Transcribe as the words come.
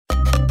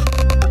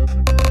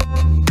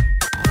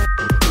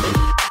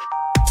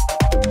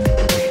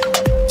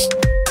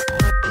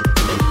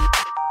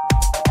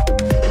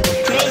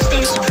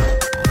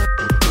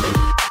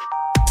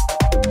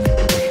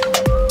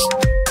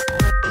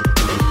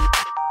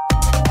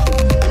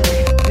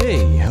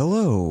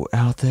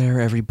out there,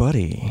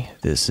 everybody.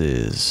 This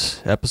is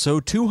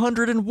episode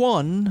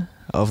 201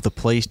 of the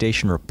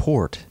PlayStation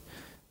Report.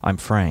 I'm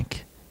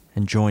Frank,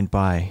 and joined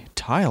by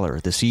Tyler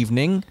this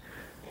evening.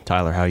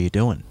 Tyler, how you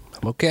doing?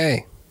 I'm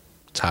okay.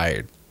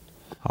 Tired.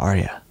 Are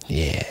ya?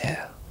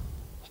 Yeah.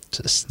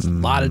 Just a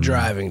lot of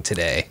driving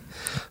today.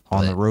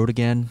 On the road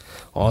again?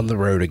 On the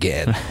road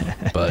again.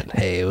 But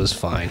hey, it was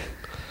fine.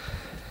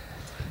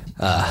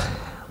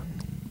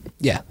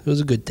 Yeah, it was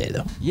a good day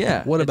though.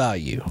 Yeah. What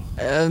about you?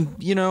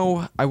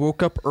 I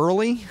woke up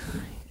early,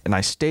 and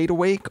I stayed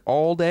awake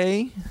all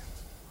day.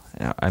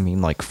 I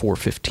mean, like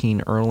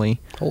 4:15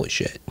 early. Holy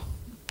shit.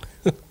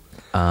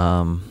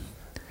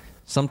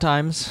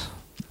 Sometimes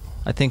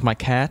I think my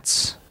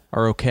cats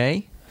are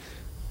okay,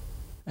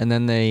 and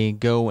then they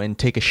go and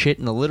take a shit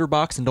in the litter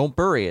box and don't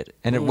bury it,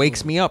 and it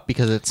wakes me up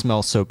because it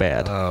smells so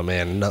bad. Oh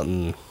man,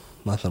 nothing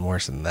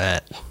worse than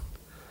that.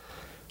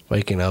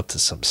 Waking up to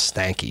some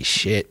stanky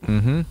shit.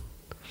 Mm-hmm.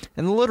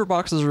 And the litter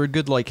boxes are a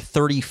good, like,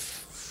 40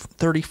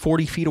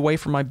 feet away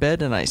from my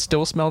bed, and I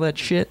still smell that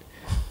shit.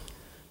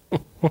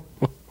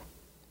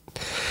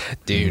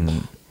 Dude,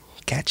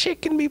 cat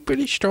shit can be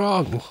pretty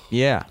strong.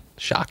 Yeah.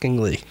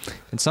 Shockingly.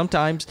 And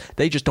sometimes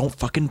they just don't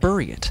fucking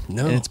bury it.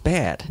 No. And it's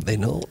bad. They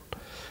don't.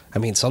 I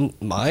mean,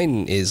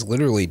 mine is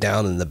literally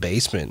down in the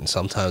basement, and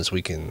sometimes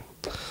we can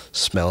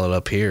smell it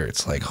up here.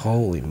 It's like,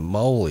 holy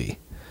moly.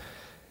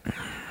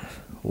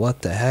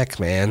 What the heck,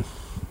 man?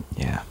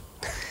 Yeah.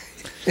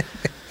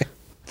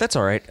 That's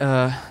all right.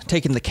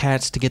 Taking the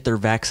cats to get their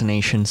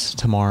vaccinations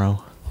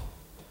tomorrow.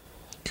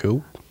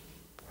 Cool.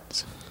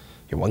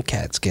 Your one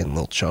cat's getting a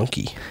little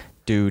chunky.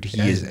 Dude,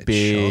 he is a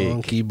big.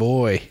 chunky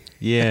boy.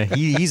 Yeah,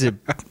 he's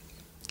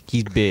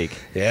big.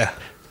 Yeah.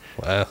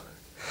 Wow.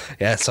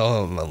 Yeah, I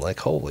saw him. I'm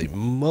like, holy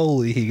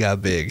moly, he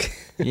got big.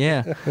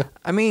 Yeah.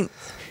 I mean,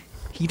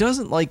 he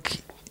doesn't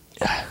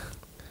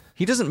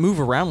move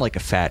around like a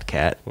fat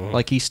cat. Mm-hmm.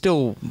 Like, he's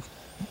still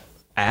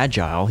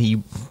agile. He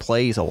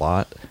plays a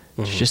lot.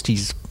 It's just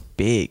he's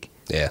big.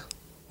 Yeah.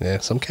 Yeah,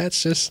 some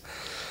cats just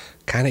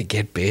kind of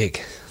get big.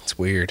 It's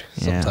weird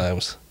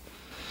sometimes.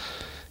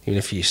 Even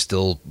if you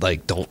still,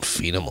 don't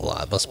feed them a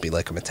lot. It must be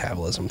like a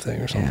metabolism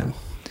thing or something.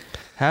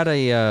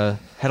 Yeah.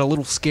 Had a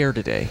little scare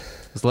today.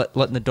 Was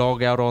letting the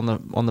dog out on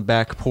the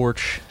back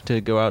porch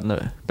to go out in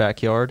the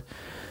backyard.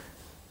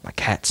 My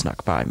cat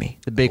snuck by me.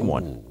 The big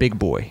one. Big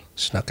boy.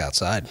 Snuck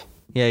outside.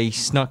 Yeah, he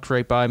snuck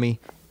right by me.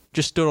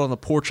 Just stood on the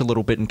porch a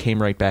little bit and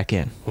came right back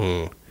in.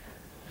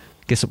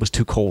 Guess it was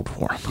too cold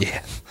for him.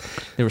 Yeah.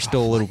 There was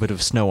still a little bit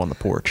of snow on the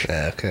porch.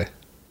 Yeah, okay.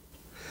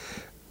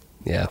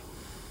 Yeah.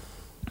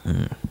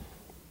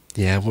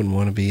 Yeah, I wouldn't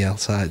want to be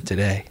outside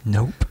today.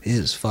 Nope. It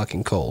is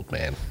fucking cold,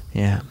 man.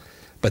 Yeah.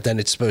 But then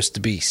it's supposed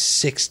to be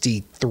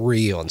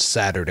 63 on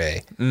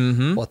Saturday.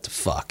 Mm-hmm. What the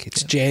fuck?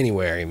 It's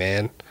January,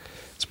 man.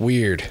 It's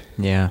weird.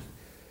 Yeah.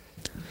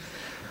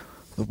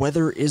 The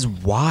weather is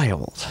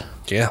wild.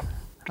 Yeah.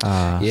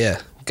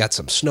 Yeah. Got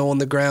some snow on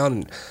the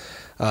ground.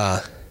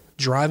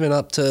 Driving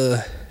up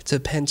to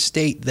Penn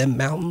State, them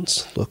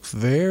mountains look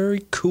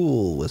very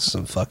cool with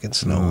some fucking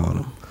snow on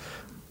them.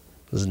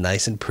 It was a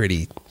nice and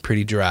pretty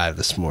drive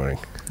this morning.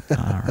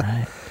 All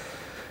right.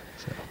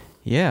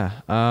 Yeah.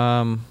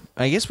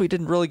 I guess we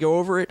didn't really go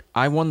over it.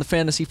 I won the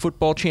fantasy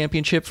football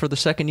championship for the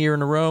second year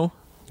in a row.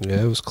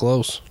 Yeah, it was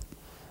close.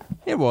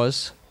 It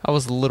was. I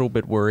was a little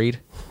bit worried.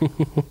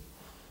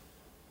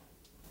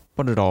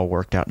 But it all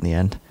worked out in the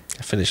end.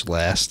 I finished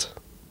last.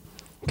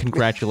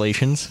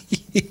 Congratulations.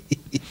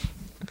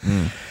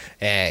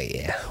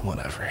 Yeah,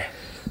 whatever.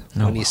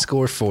 No. When you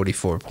score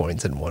 44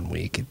 points in 1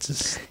 week, it's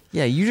just...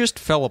 Yeah, you just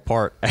fell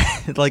apart.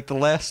 Like the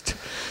last,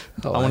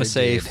 I want to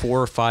say, did.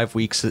 4 or 5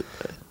 weeks,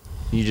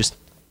 you just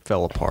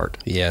fell apart.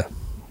 Yeah,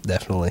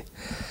 definitely.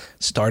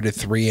 Started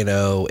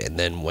 3-0 and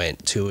then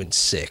went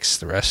 2-6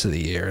 the rest of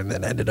the year, and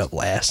then ended up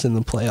last in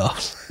the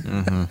playoffs.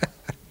 Mm-hmm.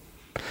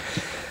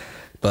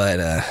 But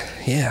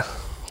yeah,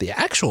 the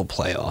actual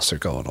playoffs are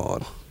going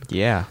on.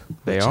 Yeah,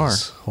 they which are.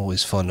 is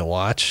always fun to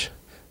watch.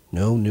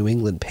 No New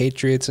England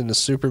Patriots in the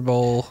Super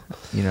Bowl.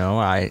 You know,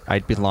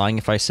 I'd be lying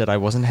if I said I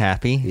wasn't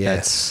happy. Yeah,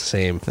 That's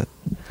same.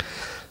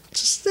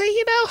 Just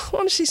I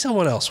want to see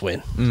someone else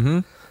win. Mm-hmm.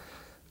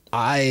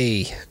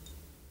 I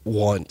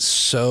want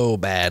so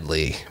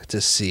badly to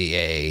see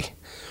a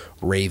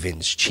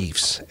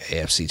Ravens-Chiefs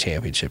AFC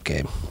Championship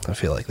game. I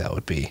feel like that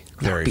would be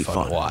very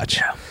fun to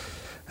watch. Yeah.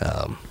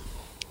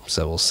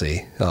 So we'll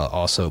see.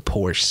 Also,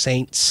 poor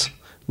Saints,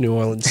 New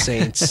Orleans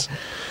Saints.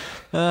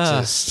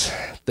 Just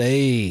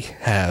they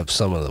have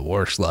some of the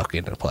worst luck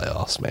in the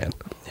playoffs, man.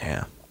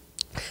 Yeah.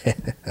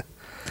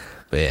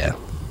 But yeah.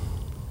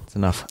 That's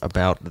enough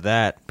about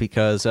that,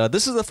 because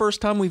this is the first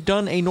time we've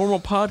done a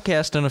normal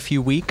podcast in a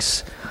few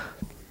weeks,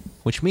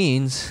 which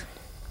means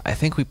I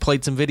think we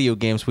played some video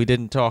games we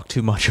didn't talk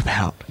too much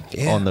about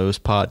on those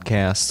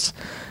podcasts,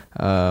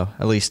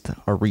 at least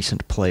our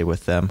recent play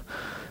with them.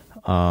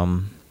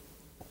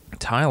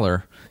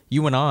 Tyler,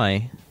 you and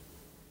I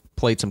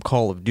played some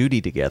Call of Duty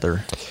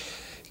together.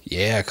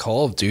 Yeah,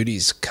 Call of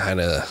Duty's kind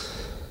of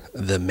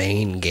the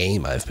main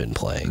game I've been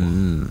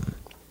playing.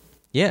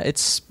 Yeah,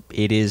 it's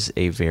it is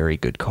a very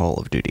good Call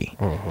of Duty.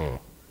 Mm-hmm.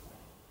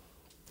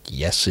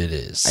 Yes, it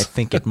is. I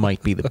think it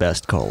might be the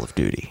best Call of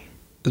Duty.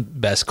 The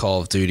best Call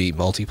of Duty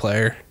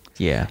multiplayer.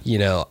 Yeah. You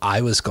know,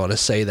 I was going to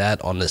say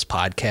that on this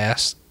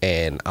podcast,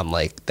 and I'm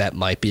like, that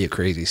might be a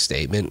crazy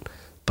statement,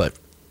 but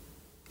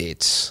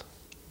it's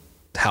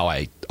how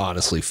I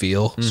honestly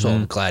feel. Mm-hmm. So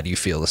I'm glad you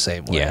feel the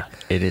same way. Yeah,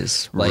 it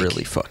is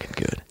really fucking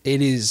good.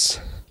 It is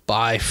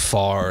by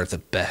far the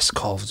best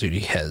Call of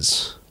Duty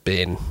has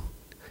been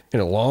in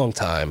a long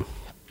time.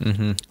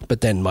 Mm-hmm.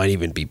 But then might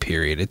even be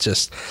period. It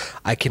just,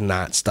 I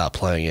cannot stop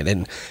playing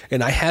it,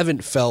 and I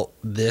haven't felt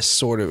this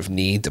sort of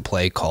need to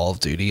play Call of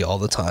Duty all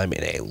the time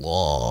in a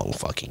long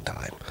fucking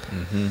time.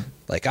 Mm-hmm.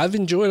 Like, I've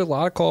enjoyed a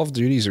lot of Call of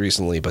Duties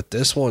recently, but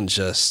this one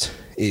just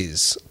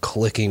is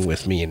clicking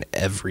with me in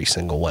every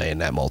single way in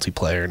that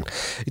multiplayer,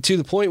 and to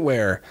the point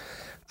where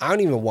I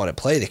don't even want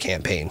to play the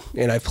campaign,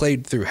 and I've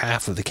played through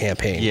half of the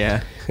campaign.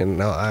 Yeah,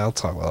 and I'll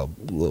talk about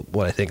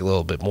what I think a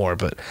little bit more,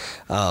 but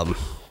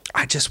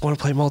I just want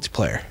to play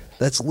multiplayer.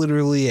 That's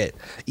literally it.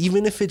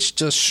 Even if it's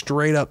just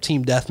straight up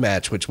team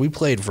deathmatch, which we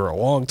played for a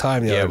long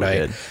time the other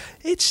night,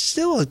 it's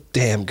still a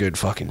damn good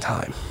fucking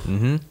time.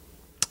 Mm-hmm.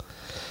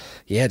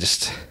 Yeah,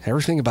 just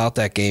everything about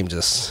that game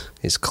just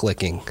is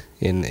clicking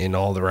in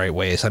all the right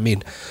ways. I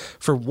mean,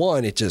 for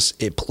one,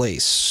 it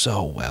plays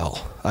so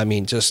well. I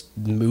mean, just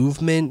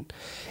movement,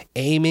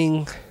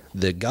 aiming,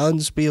 the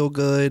guns feel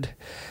good.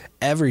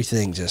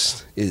 Everything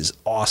just is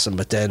awesome.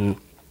 But then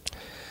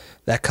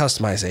that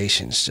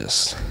customization is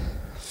just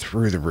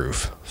through the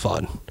roof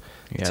fun.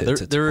 Yeah,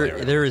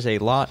 there is a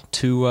lot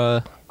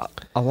to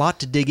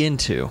dig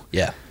into.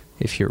 Yeah,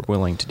 if you're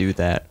willing to do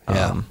that.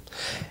 Yeah,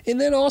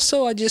 and then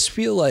also I just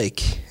feel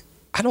like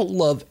I don't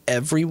love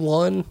every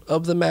one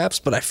of the maps,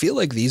 but I feel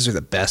like these are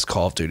the best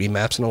Call of Duty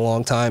maps in a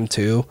long time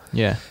too.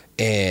 Yeah,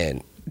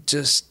 and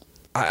just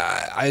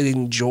I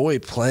enjoy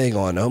playing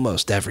on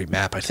almost every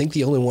map. I think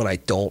the only one I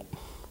don't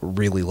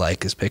really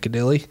like is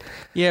Piccadilly.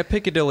 Yeah,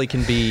 Piccadilly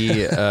can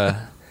be.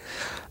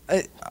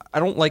 I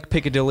don't like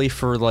Piccadilly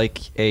for like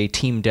a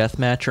team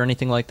deathmatch or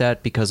anything like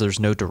that because there's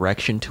no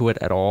direction to it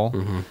at all.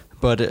 Mm-hmm.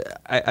 But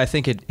I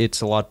think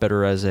it's a lot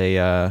better as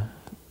a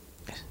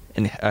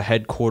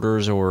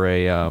headquarters or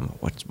a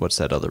what's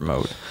that other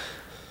mode?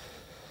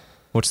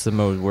 What's the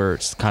mode where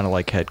it's kind of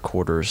like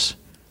headquarters?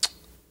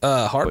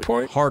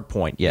 Hardpoint.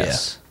 Hardpoint,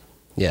 yes.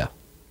 Yeah.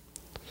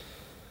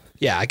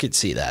 Yeah, I could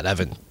see that. I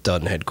haven't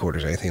done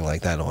headquarters or anything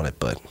like that on it,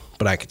 but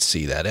I could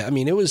see that. I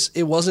mean,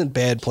 it wasn't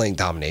bad playing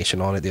domination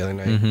on it the other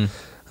night.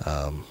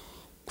 Mm-hmm.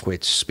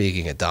 Which,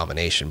 speaking of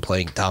domination,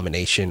 playing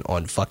domination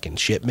on fucking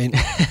shipment,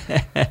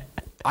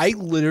 I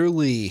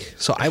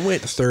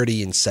went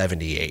 30 and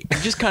 78. You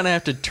just kind of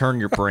have to turn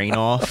your brain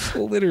off.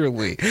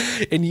 Literally.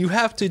 And you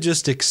have to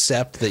just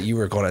accept that you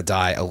are going to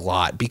die a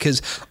lot,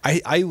 because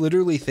I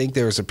literally think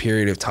there was a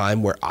period of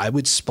time where I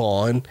would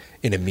spawn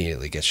and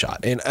immediately get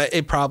shot. And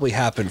it probably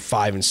happened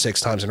 5 and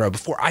 6 times in a row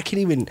before I can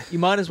even You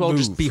might as well move.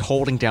 Just be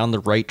holding down the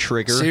right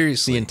trigger.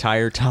 Seriously. The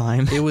entire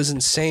time. It was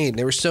insane.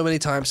 There were so many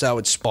times I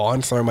would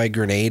spawn, throw my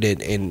grenade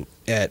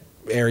at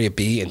area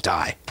B and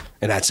die.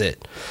 And that's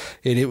it.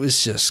 And it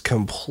was just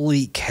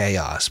complete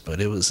chaos,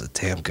 but it was a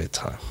damn good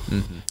time.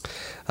 Mm-hmm.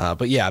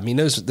 But yeah, I mean,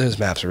 those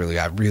maps are really,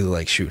 I really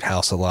like Shoot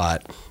House a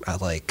lot. I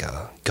like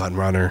Gun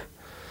Runner.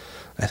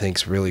 I think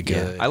it's really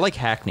good. Yeah, I like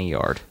Hackney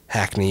Yard.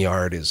 Hackney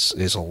Yard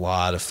is a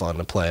lot of fun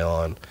to play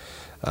on.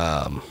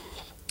 And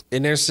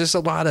there's just a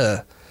lot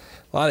of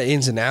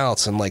ins and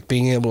outs, and like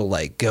being able to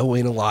like go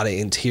in a lot of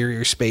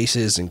interior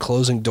spaces and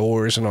closing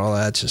doors and all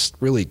that just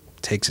really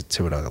takes it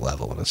to another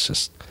level. And it's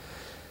just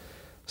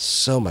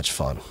so much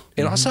fun.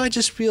 And also I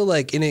just feel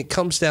like, and it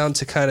comes down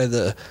to kind of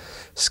the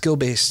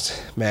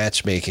skill-based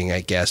matchmaking,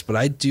 I guess, but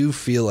I do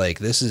feel like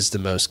this is the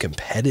most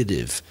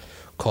competitive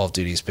Call of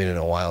Duty's been in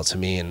a while to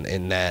me,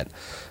 in that,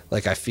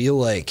 like, I feel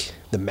like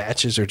the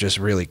matches are just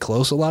really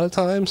close a lot of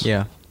times.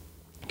 Yeah.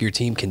 Your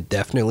team can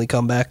definitely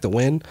come back to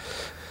win.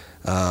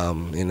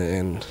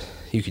 And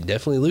you can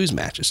definitely lose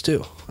matches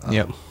too.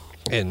 Yep.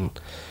 And,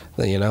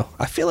 you know,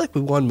 I feel like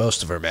we won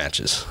most of our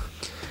matches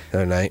the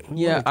other night.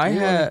 Yeah,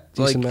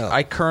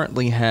 I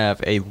currently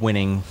have a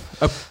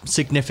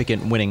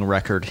significant winning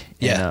record.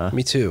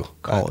 Me too.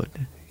 Call it.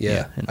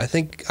 Yeah, I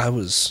think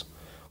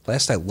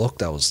last I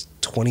looked, I was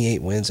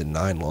 28 wins and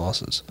 9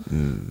 losses.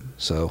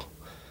 So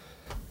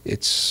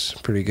it's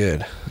pretty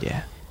good.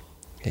 Yeah.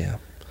 Yeah.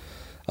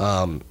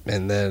 And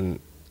then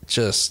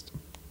just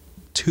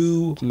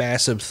 2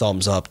 massive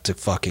thumbs up to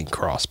fucking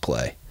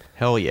crossplay.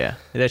 Hell yeah.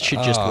 That shit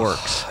just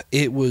works.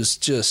 It was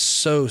just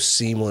so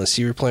seamless.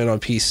 You were playing on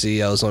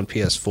PC, I was on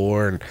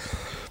PS4, and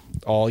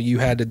all you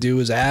had to do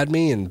was add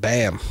me, and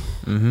bam.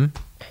 Mm-hmm.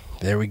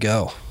 There we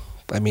go.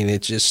 I mean,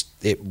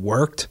 it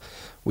worked.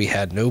 We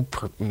had no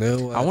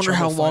I wonder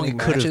how long it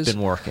could have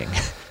been working,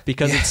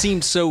 because it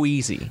seemed so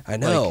easy. I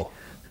know.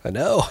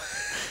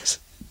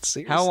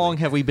 Seriously. How long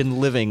have we been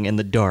living in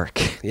the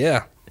dark?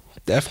 Yeah.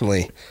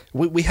 definitely.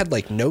 We had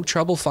like no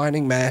trouble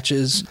finding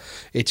matches.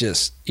 It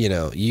just,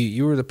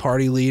 you were the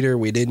party leader.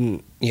 We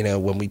didn't,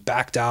 when we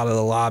backed out of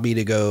the lobby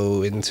to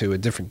go into a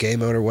different game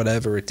mode or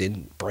whatever, it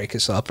didn't break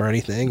us up or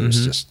anything. It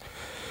was just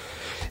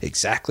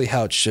exactly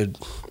how it should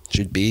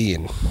be.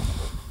 And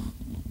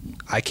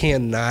I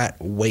cannot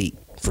wait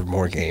for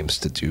more games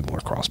to do more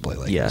crossplay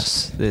like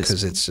this.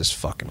 Because it's just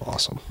fucking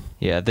awesome.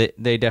 Yeah,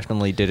 they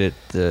definitely did it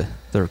the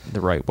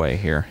right way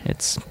here.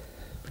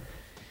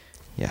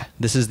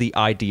 This is the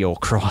ideal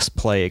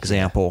cross-play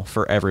example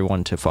for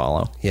everyone to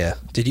follow. Yeah.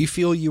 Did you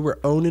feel you were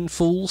owning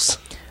fools?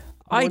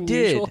 I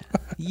did.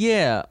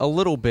 Yeah, a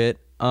little bit.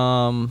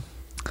 Well,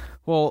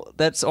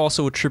 that's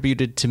also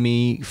attributed to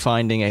me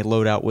finding a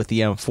loadout with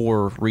the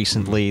M4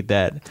 recently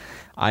that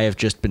I have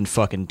just been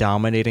fucking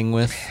dominating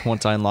with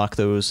once I unlock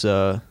those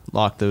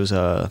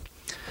 4.58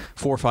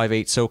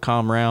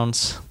 SOCOM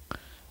rounds.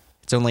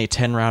 It's only a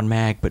 10-round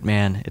mag, but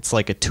man, it's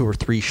like a 2 or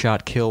 3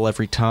 shot kill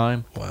every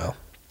time. Wow.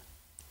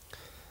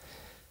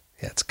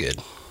 Yeah, it's good.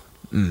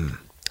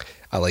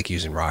 I like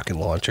using rocket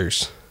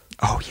launchers.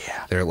 Oh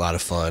yeah, they're a lot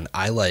of fun.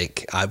 I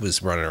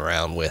was running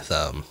around with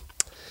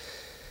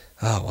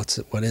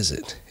what is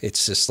it?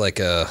 It's just like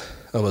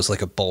almost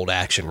like a bolt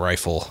action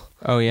rifle.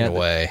 Oh yeah, in a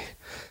way.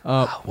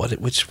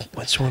 Which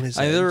one is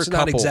it? It's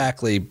not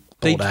exactly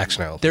bolt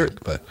action, I don't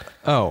think, but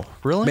oh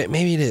really?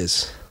 Maybe it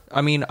is.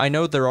 I mean, I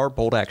know there are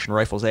bolt action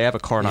rifles. They have a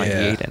Car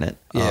 98 in it.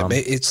 Yeah,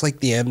 it's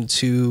like the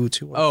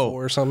M2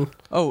 or something.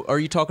 Oh, are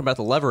you talking about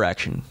the lever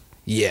action?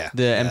 Yeah,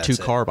 the M2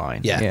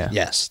 carbine. Yeah,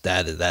 yes,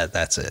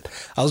 that's it.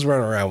 I was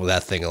running around with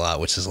that thing a lot,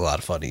 which is a lot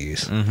of fun to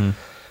use.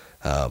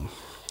 Some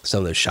of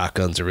those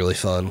shotguns are really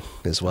fun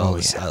as well.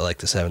 I like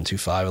the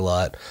 7.25 a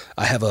lot.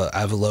 I have a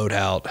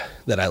loadout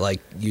that I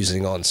like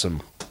using on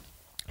some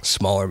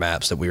smaller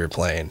maps that we were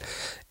playing.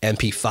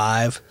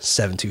 MP5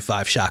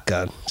 7.25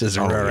 shotgun, just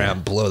run around,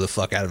 and blow the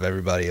fuck out of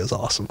everybody. It was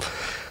awesome.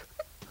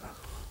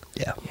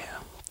 Yeah.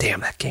 Damn,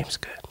 that game's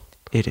good.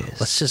 It is.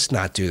 Let's just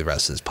not do the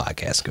rest of this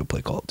podcast and go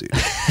play Call of Duty.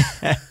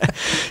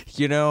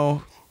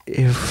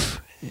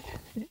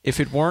 If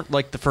it weren't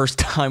like the first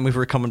time we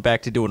were coming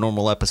back to do a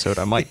normal episode,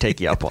 I might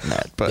take you up on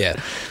that. But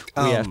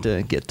we have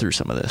to get through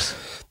some of this.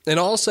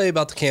 And I'll say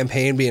about the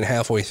campaign, being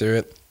halfway through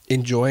it,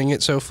 enjoying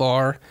it so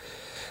far.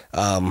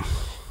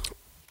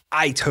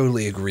 I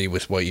totally agree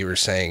with what you were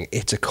saying.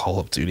 It's a Call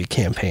of Duty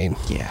campaign.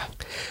 Yeah.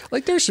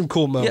 Like, there's some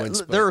cool moments.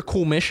 Yeah, there are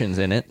cool missions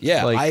in it.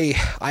 Yeah,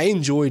 I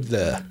enjoyed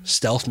the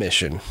stealth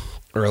mission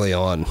early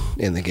on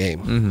in the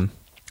game.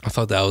 I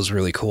thought that was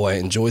really cool. I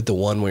enjoyed the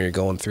one where you're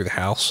going through the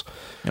house,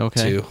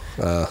 too.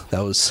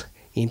 That was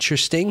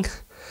interesting.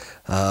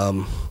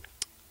 And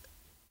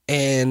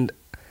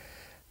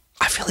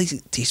I feel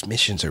like these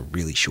missions are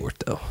really short,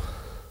 though.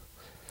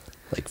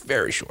 Like,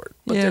 very short.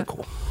 But they're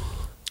cool.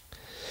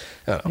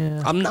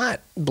 I'm not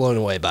blown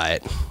away by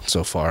it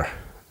so far.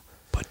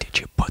 But did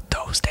you put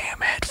those damn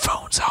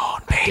headphones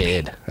on,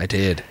 baby? I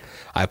did.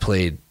 I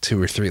played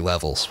 2 or 3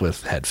 levels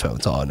with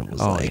headphones on and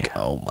was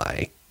oh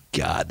my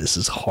God, this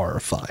is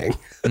horrifying.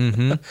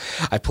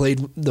 I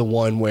played the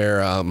one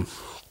where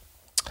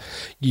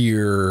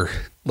you're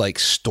like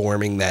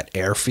storming that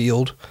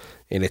airfield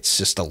and it's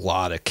just a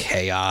lot of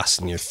chaos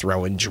and you're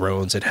throwing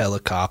drones at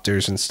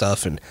helicopters and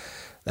stuff, and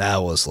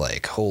that was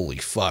like, holy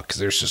fuck, 'cause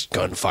there's just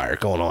gunfire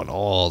going on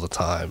all the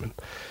time. And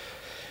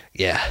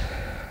yeah.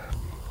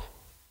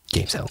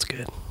 Game sounds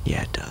good.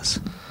 Yeah, it does.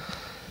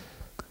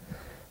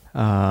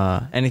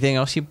 Anything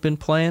else you've been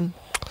playing?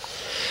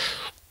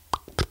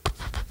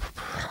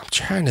 I'm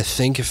trying to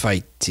think if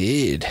I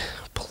did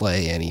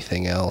play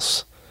anything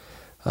else.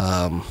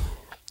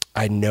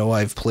 I know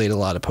I've played a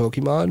lot of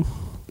Pokemon.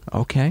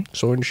 Okay.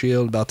 Sword and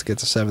Shield, about to get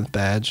the 7th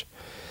badge.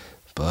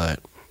 But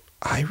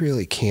I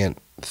really can't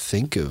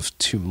think of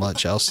too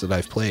much else that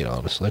I've played,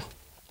 honestly.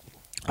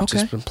 I've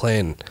just been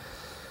playing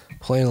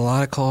a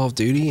lot of Call of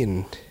Duty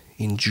and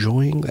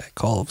enjoying that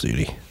Call of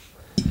Duty.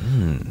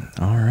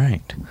 All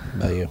right. How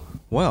about you?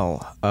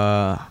 Well,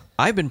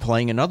 I've been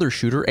playing another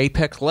shooter,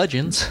 Apex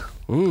Legends.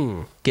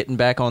 Getting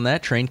back on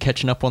that train,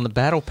 catching up on the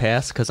Battle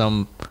Pass because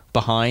I'm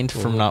behind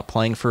from not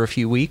playing for a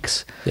few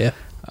weeks. Yeah.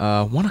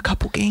 Won a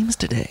couple games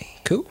today.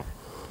 Cool.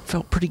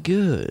 Felt pretty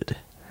good.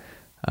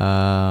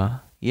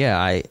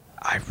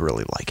 I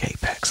really like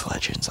Apex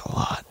Legends a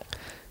lot.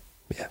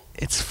 Yeah.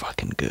 It's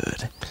fucking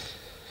good.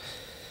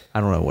 I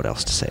don't know what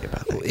else to say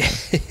about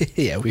that.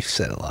 Yeah, we've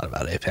said a lot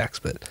about Apex,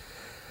 but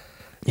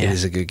it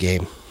is a good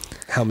game.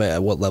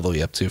 What level are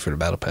you up to for the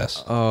Battle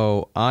Pass?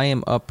 Oh, I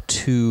am up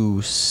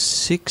to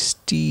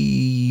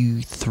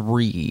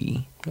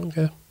 63.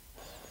 Okay.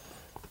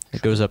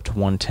 It goes up to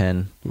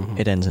 110.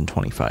 It ends in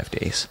 25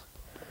 days.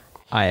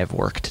 I have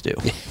work to do.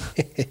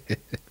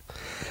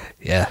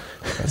 Yeah,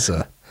 that's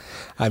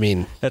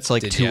that's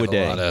like 2 a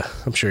day.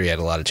 I'm sure you had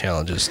a lot of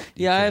challenges.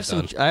 Yeah, I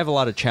have a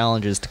lot of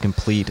challenges to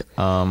complete.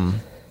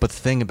 But the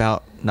thing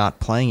about not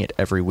playing it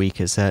every week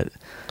is that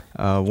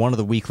one of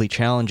the weekly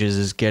challenges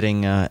is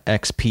getting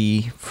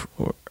XP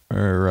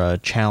or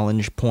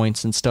challenge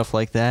points and stuff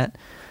like that.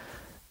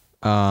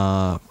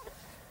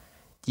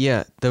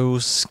 yeah,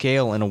 those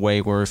scale in a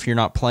way where if you're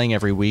not playing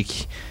every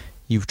week,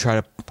 you try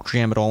to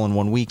jam it all in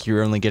 1 week,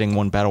 you're only getting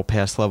one battle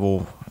pass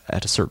level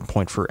at a certain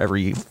point for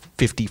every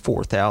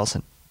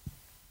 54,000.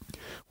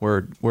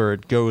 Where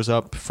it goes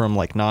up from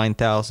like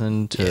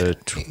 9,000 to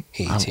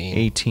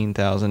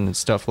 18,000 and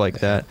stuff like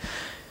that.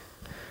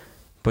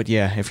 But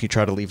yeah, if you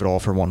try to leave it all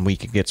for 1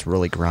 week, it gets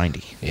really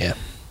grindy. Yeah,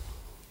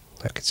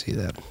 I could see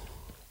that.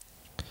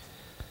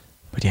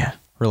 But yeah,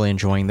 really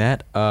enjoying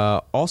that.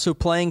 Also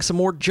playing some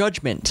more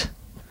Judgment.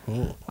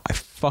 Ooh. I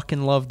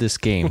fucking love this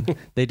game.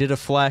 They did a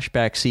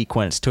flashback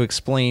sequence to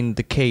explain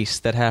the case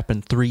that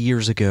happened 3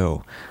 years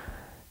ago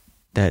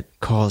that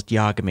caused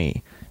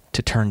Yagami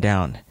to turn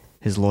down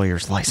his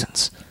lawyer's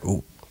license.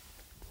 Ooh.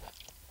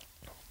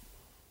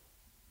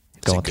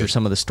 Going through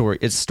some of the story.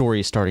 Its story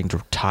is starting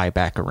to tie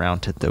back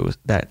around to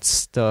that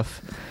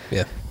stuff.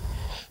 Yeah.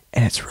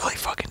 And it's really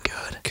fucking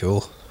good.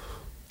 Cool.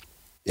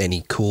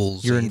 Any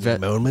cool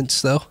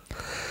moments, though?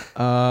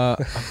 Like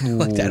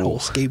that whole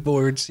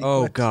skateboard sequence?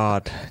 Oh,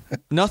 God.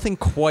 Nothing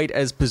quite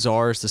as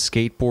bizarre as the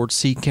skateboard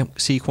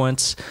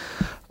sequence.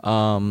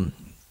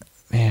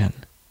 Man.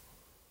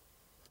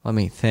 Let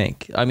me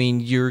think. I mean,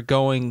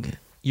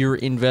 you're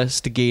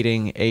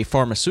investigating a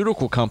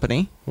pharmaceutical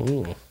company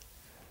who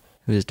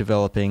is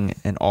developing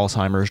an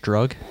Alzheimer's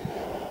drug.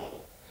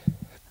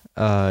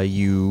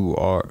 You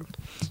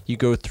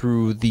go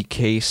through that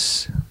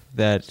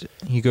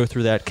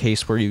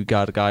case where you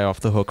got a guy off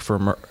the hook for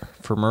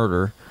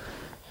murder,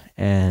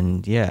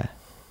 and yeah,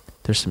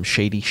 there's some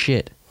shady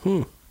shit.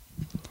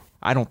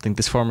 I don't think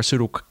this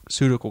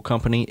pharmaceutical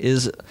company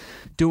is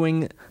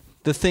doing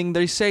the thing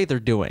they say they're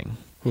doing.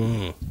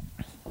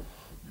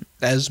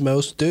 As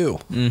most do.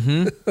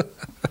 Mm-hmm.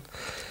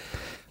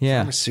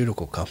 Yeah.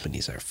 Pharmaceutical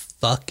companies are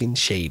fucking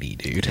shady,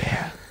 dude.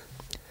 Yeah.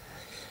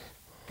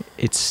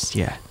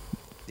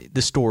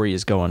 The story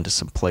is going to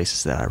some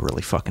places that I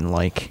really fucking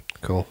like.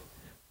 Cool.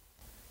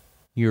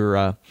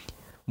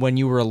 When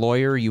you were a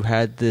lawyer, you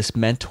had this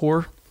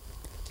mentor.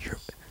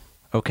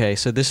 Okay,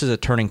 so this is a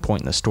turning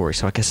point in the story.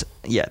 So I guess,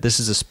 yeah, this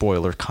is a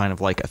spoiler, kind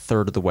of like a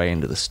third of the way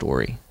into the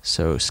story.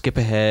 So skip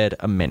ahead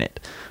a minute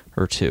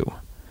or two.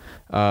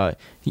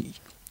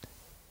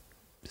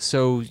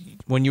 So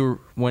when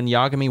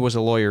Yagami was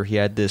a lawyer, he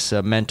had this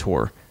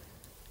mentor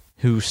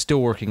who's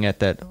still working at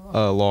that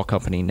law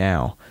company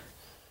now.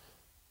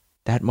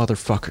 That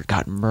motherfucker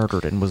got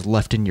murdered and was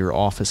left in your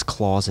office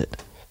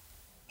closet.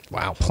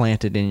 Wow.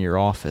 Planted in your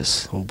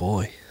office. Oh,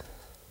 boy.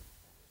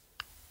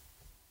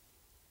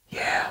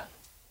 Yeah.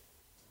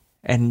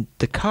 And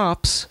the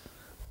cops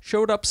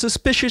showed up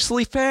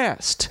suspiciously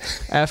fast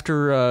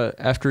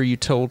after you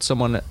told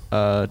someone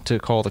to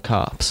call the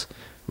cops.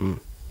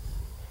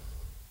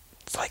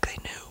 It's like they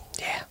knew.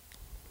 Yeah.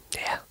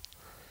 Yeah.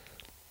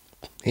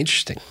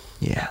 Interesting.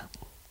 Yeah.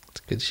 It's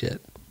good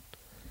shit.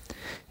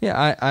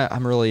 Yeah,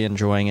 I'm really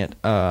enjoying it.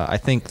 I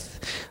think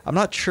I'm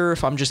not sure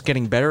if I'm just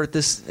getting better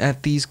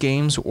at these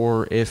games,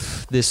 or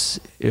if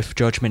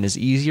Judgment is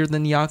easier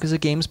than Yakuza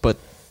games. But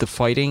the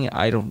fighting,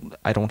 I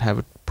don't have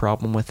a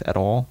problem with at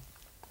all.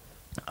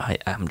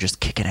 I'm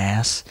just kicking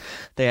ass.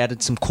 They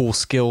added some cool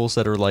skills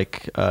that are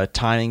like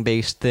timing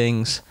based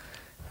things.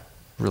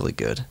 Really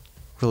good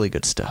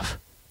stuff.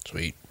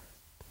 Sweet.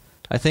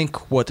 I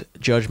think what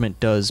Judgment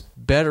does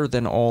better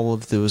than all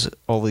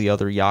the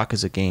other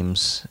Yakuza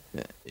games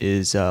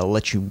is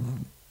let you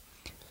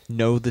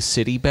know the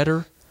city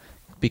better,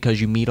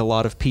 because you meet a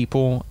lot of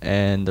people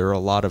and there are a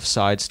lot of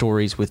side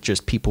stories with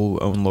just people who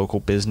own local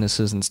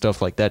businesses and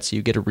stuff like that, so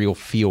you get a real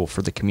feel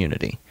for the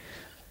community.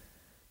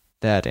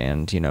 That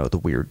and,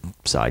 the weird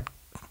side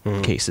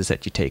cases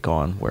that you take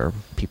on where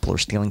people are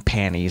stealing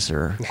panties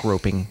or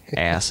groping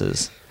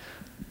asses.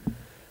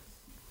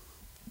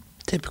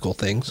 Typical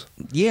things.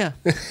 Yeah.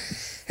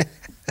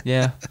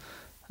 Yeah.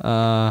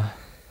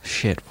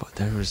 Shit.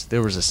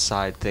 There was a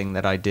side thing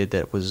that I did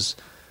that was.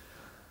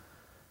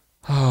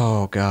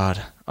 Oh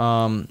God.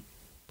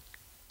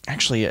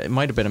 Actually, it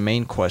might have been a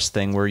main quest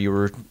thing where you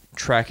were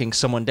tracking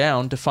someone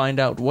down to find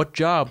out what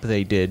job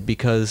they did,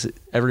 because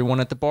everyone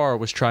at the bar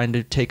was trying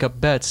to take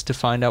up bets to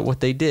find out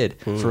what they did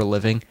for a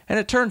living, and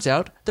it turns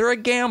out they're a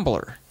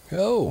gambler.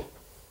 Oh.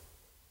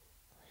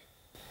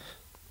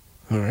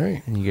 All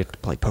right. And you get to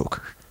play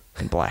poker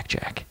and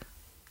blackjack.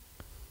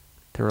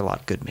 There were a lot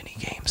of good mini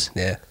games.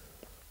 Yeah.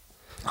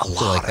 I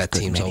feel like that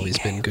team's always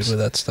been good with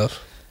that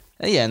stuff.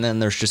 Yeah, and then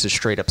there's just a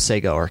straight up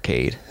Sega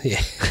arcade.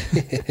 Yeah.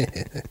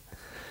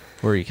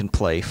 Where you can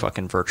play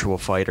fucking Virtua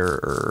Fighter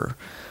or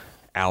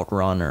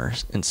Outrun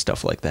and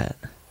stuff like that.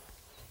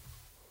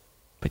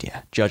 But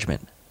yeah,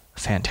 Judgment,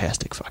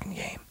 fantastic fucking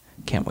game.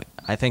 Can't wait.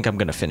 I think I'm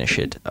going to finish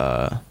it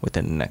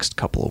within the next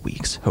couple of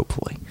weeks,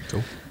 hopefully.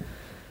 Cool.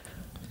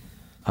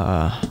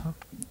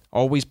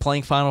 Always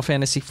playing Final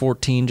Fantasy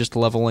XIV, just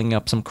leveling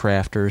up some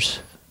crafters.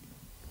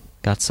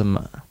 Got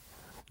some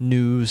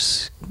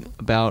news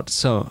about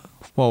some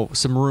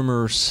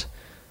rumors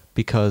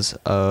because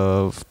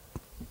of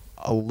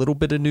a little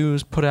bit of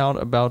news put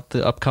out about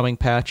the upcoming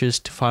patches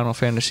to Final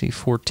Fantasy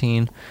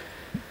XIV.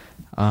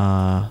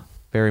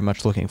 Very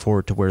much looking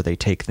forward to where they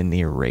take the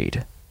Nier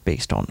raid.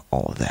 based on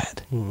all of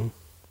that. Mm-hmm.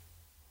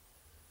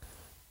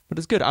 But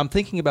it's good. I'm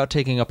thinking about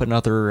taking up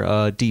another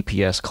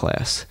DPS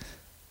class.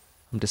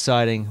 I'm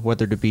deciding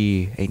whether to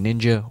be a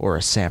ninja or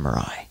a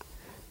samurai.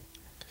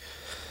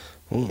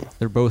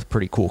 They're both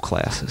pretty cool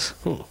classes.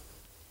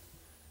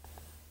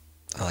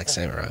 I like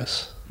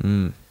samurais.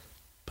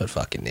 But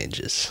fucking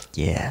ninjas.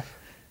 Yeah.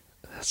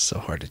 That's so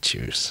hard to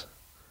choose.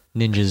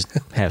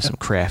 Ninjas have some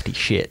crafty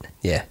shit.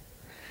 Yeah,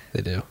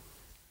 they do.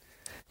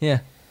 Yeah.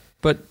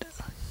 But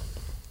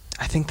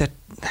I think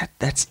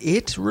that's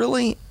it,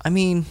 really. I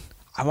mean,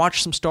 I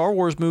watched some Star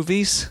Wars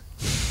movies.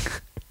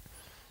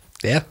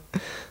 Yeah?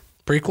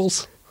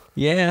 Prequels?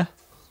 Yeah.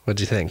 What'd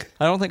you think?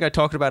 I don't think I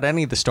talked about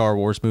any of the Star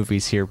Wars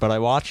movies here, but I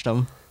watched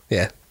them.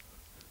 Yeah.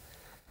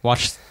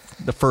 Watched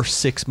the first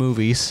 6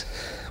 movies.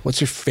 What's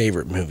your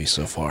favorite movie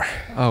so far?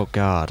 Oh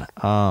God.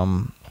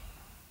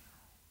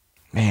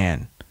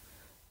 Man.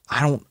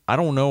 I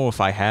don't know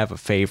if I have a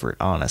favorite,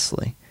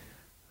 honestly.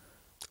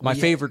 My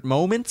favorite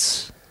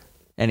moments,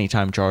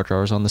 anytime Jar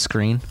Jar's on the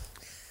screen.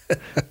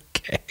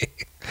 Okay.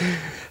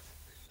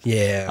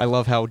 Yeah. I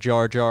love how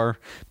Jar Jar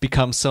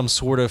becomes some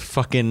sort of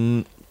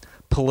fucking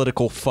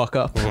political fuck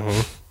up.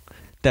 Mm-hmm.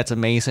 That's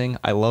amazing.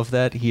 I love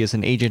that. He is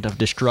an agent of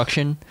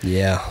destruction.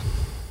 Yeah.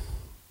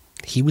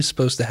 He was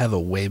supposed to have a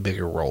way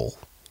bigger role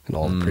in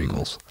all the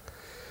prequels.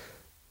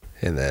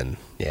 And then,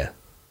 yeah,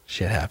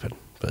 shit happened.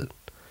 But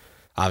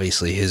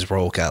obviously his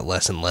role got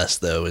less and less,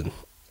 though, in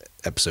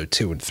episode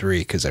 2 and 3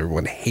 because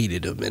everyone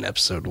hated him in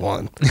episode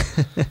 1.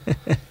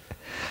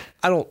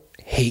 I don't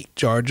hate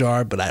Jar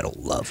Jar, but I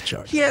don't love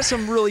Jar Jar. He has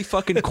some really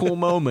fucking cool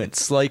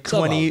moments, like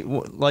when he,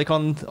 like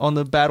on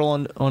the battle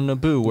on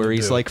Naboo, where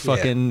he's like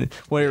fucking,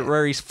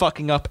 where he's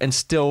fucking up and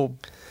still,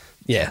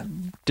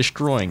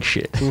 destroying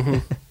shit. Mm-hmm.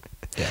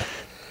 Yeah,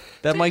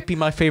 that might be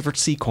my favorite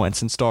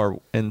sequence in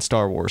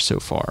Star Wars so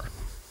far.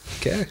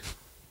 Okay,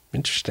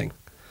 interesting.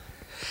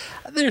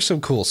 There's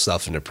some cool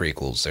stuff in the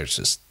prequels. There's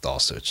just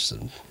also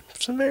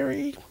some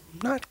very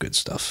not good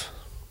stuff.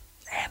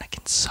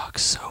 Anakin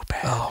sucks so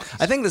bad. Oh,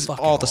 I think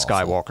all the awful.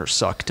 Skywalkers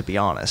suck, to be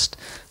honest.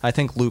 I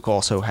think Luke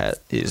also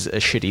is a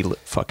shitty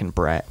fucking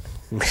brat.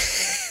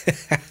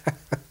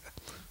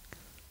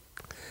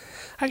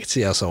 I could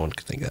see how someone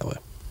could think that way.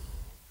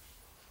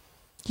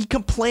 He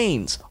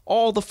complains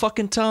all the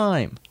fucking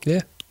time.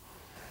 Yeah.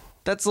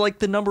 That's like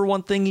the number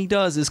one thing he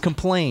does is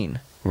complain.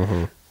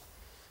 Mm-hmm.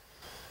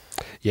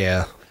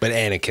 Yeah, but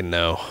Anakin,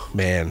 though,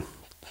 man,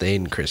 the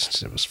Aiden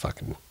Christensen was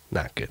fucking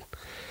not good.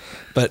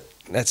 But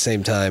at the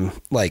same time,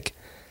 like,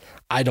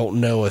 I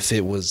don't know if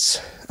it was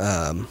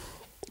the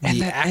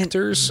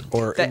actors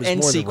or that it was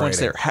end more sequence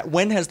the there.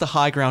 When has the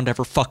high ground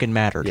ever fucking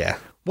mattered? Yeah.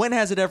 When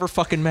has it ever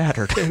fucking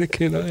mattered?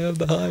 Anakin, I have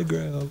the high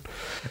ground.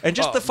 And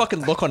just the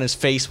fucking look on his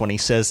face when he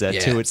says that,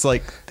 too. It's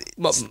like,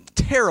 it's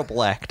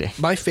terrible acting.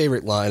 My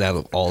favorite line out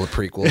of all the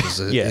prequels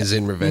is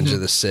in Revenge of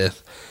the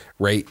Sith,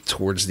 right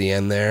towards the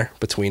end there,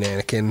 between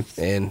Anakin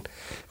and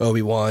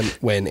Obi-Wan,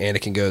 when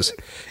Anakin goes,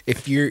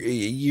 if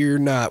you're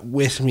not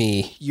with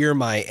me, you're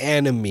my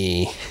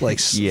enemy, like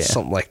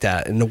something like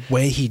that. And the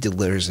way he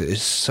delivers it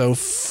is so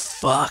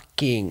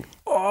fucking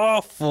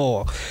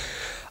awful.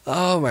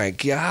 Oh my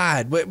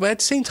God. But at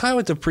the same time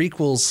with the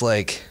prequels,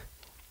 like,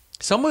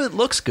 some of it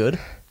looks good.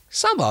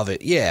 Some of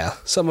it, yeah.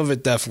 Some of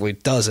it definitely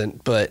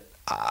doesn't, but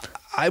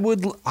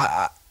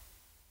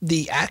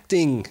the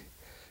acting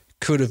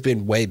could have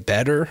been way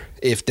better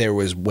if there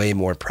was way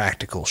more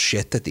practical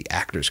shit that the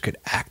actors could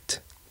act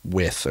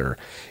with or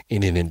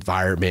in an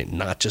environment,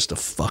 not just a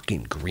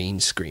fucking green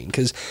screen.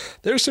 Because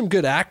there's some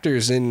good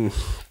actors in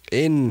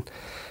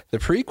the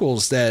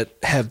prequels that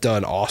have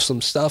done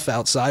awesome stuff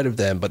outside of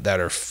them, but that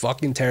are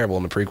fucking terrible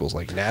in the prequels.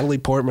 Like Natalie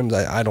Portman,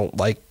 I don't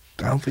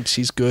think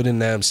she's good in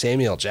them.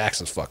 Samuel L.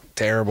 Jackson's fucking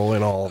terrible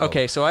in all of them.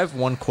 Okay, so I have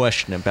one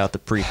question about the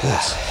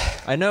prequels.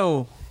 I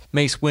know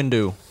Mace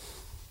Windu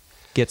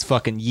gets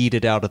fucking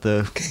yeeted out of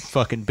the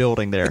fucking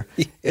building there.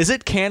 Is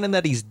it canon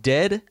that he's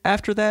dead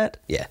after that?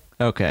 Yeah.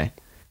 Okay.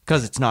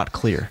 Because it's not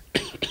clear.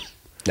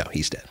 No,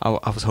 he's dead. I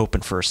was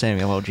hoping for a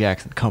Samuel L.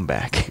 Jackson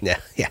comeback. Yeah.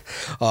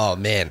 Oh,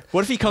 man.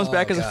 What if he comes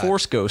back as a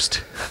Force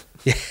ghost?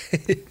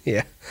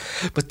 Yeah.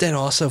 But then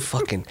also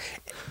fucking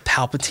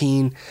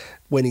Palpatine,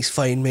 when he's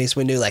fighting Mace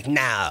Windu, like,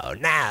 no.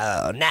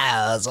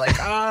 It's like,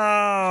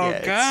 oh,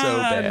 yeah, God. It's so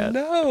bad.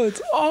 No,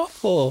 it's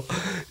awful.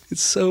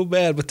 It's so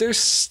bad. But there's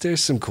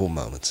some cool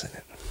moments in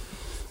it.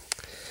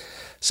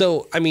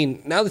 So, I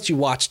mean, now that you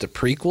watch the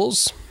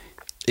prequels,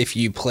 if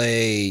you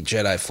play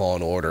Jedi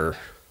Fallen Order,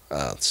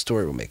 the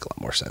story will make a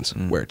lot more sense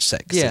where it's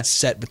set. 'Cause it's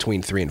set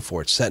between 3 and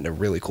 4. It's set in a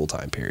really cool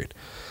time period,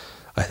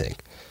 I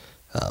think.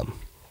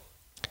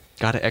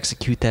 Got to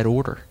execute that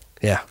order.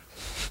 Yeah.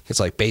 It's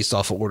like based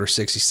off of Order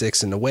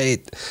 66. And the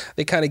way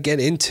they kind of get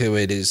into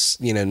it is,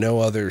 no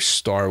other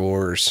Star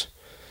Wars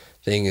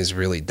thing has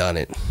really done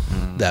it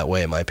that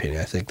way, in my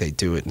opinion. I think they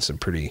do it with some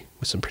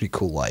pretty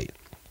cool light.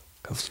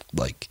 Of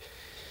like,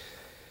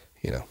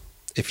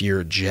 if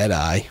you're a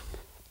Jedi,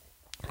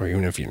 or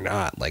even if you're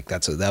not, like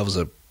that was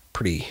a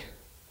pretty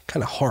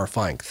kind of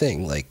horrifying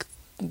thing. Like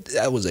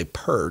that was a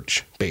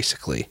purge,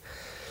 basically,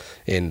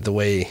 in the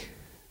way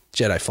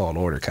Jedi Fallen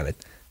Order kind of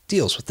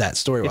deals with that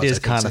story. It is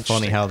kind of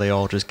funny how they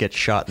all just get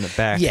shot in the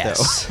back,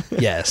 though.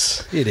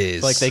 Yes, it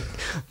is. Like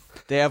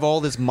they have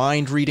all this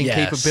mind-reading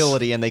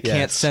capability, and they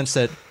can't sense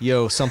that,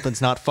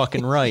 something's not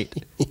fucking right.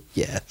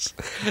 Yes.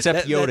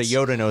 Except Yoda.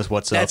 Yoda knows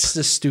what's up. That's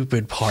the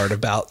stupid part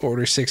about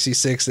Order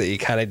 66 that you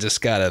kind of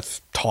just got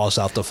to toss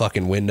out the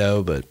fucking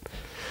window, but...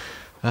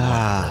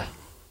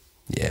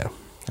 Yeah.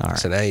 All right.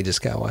 So now you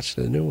just got to watch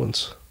the new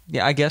ones.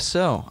 Yeah, I guess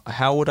so.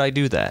 How would I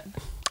do that?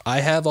 I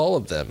have all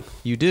of them.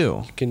 You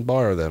do? You can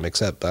borrow them,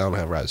 except I don't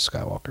have Rise of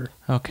Skywalker.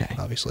 Okay.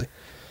 Obviously.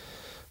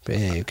 But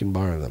yeah, you can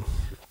borrow them.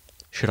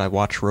 Should I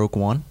watch Rogue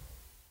One?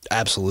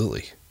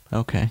 Absolutely.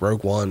 Okay.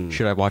 Rogue One.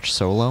 Should I watch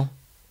Solo?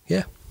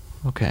 Yeah.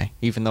 Okay.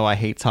 Even though I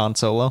hate Han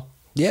Solo?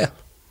 Yeah.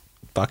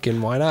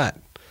 Fucking why not?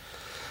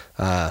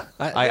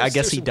 I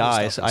guess he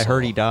dies. I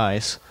heard he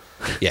dies.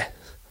 Yeah.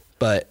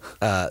 But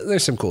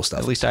there's some cool stuff.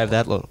 At least I have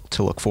that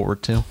to look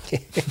forward to.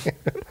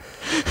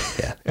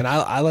 Yeah. And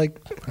I like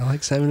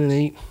 7 and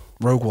 8.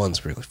 Rogue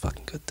One's really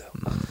fucking good,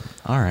 though.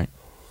 All right.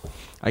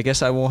 I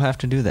guess I will have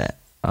to do that.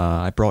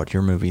 I brought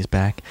your movies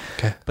back.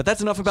 Okay. But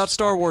that's enough about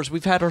Star Wars.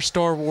 We've had our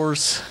Star Wars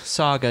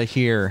saga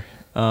here.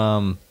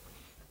 So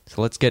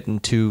let's get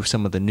into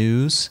some of the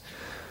news.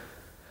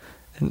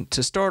 And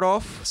to start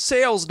off,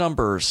 sales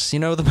numbers. The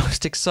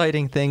most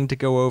exciting thing to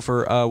go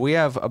over. We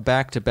have a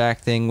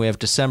back-to-back thing. We have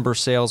December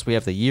sales. We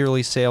have the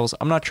yearly sales.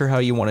 I'm not sure how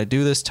you want to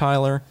do this,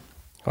 Tyler.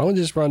 I would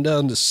just run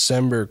down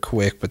December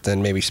quick, but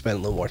then maybe spend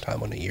a little more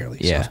time on the yearly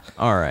stuff.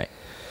 All right.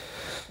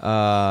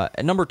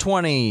 At number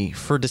 20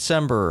 for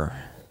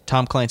December...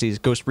 Tom Clancy's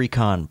Ghost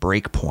Recon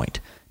Breakpoint,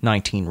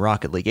 19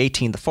 Rocket League,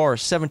 18 The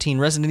Forest, 17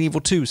 Resident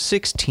Evil 2,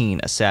 16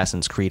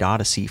 Assassin's Creed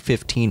Odyssey,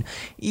 15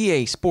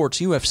 EA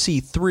Sports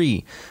UFC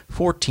 3,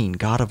 14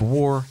 God of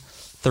War,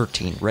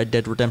 13 Red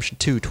Dead Redemption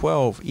 2,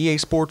 12 EA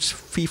Sports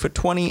FIFA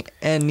 20,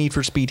 and Need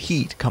for Speed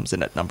Heat comes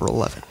in at number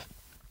 11.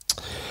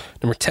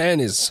 Number 10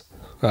 is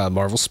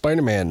Marvel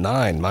Spider-Man,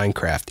 9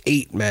 Minecraft,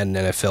 8 Madden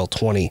NFL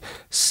 20,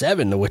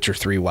 7 The Witcher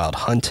 3 Wild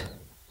Hunt,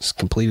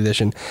 Complete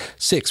Edition,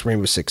 6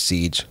 Rainbow Six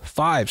Siege,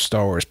 5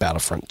 Star Wars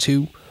Battlefront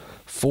 2,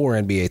 4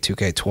 NBA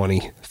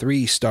 2K20,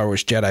 3 Star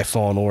Wars Jedi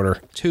Fallen Order,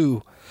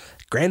 2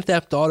 Grand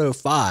Theft Auto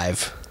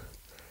 5,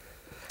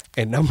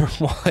 and number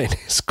 1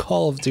 is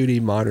Call of Duty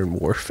Modern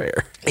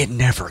Warfare. It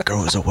never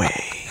goes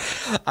away.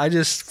 I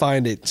just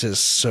find it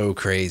just so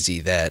crazy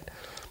that,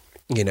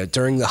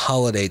 during the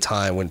holiday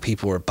time when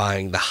people were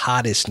buying the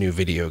hottest new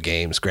video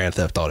games, Grand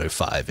Theft Auto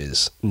 5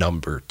 is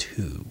number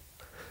 2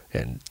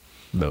 and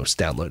most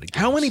downloaded games.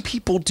 How many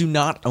people do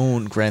not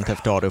own Grand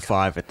Theft Auto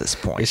 5 at this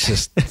point? It's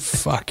just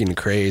fucking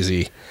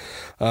crazy.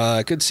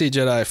 I could see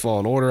Jedi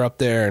Fallen Order up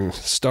there and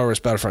Star Wars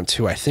Battlefront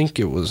 2. I think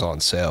it was on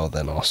sale.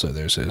 Then also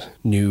there's a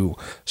new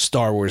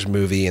Star Wars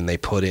movie and they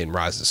put in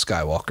Rise of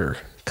Skywalker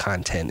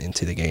content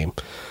into the game.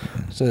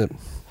 So it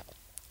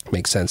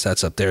makes sense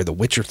that's up there. The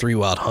Witcher 3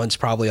 Wild Hunt's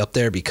probably up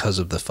there because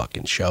of the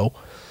fucking show.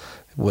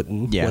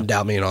 Wouldn't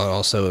doubt me. And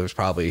also it was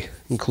probably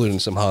including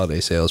some holiday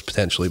sales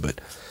potentially,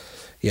 but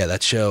yeah,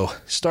 that show,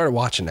 started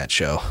watching that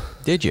show.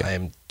 Did you? I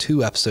am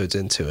 2 episodes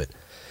into it.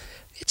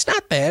 It's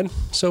not bad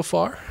so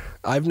far.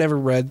 I've never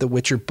read the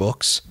Witcher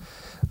books,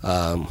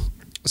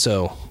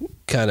 so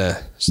kind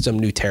of some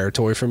new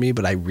territory for me,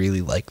 but I really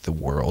like the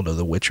world of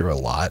the Witcher a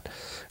lot,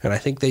 and I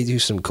think they do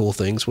some cool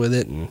things with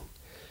it, and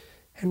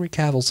Henry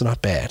Cavill's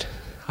not bad.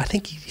 I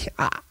think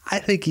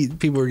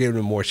people are giving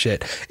him more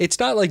shit. It's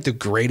not like the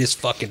greatest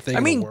fucking thing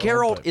in the world,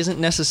 Geralt isn't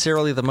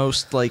necessarily the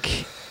most,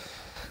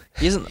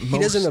 he doesn't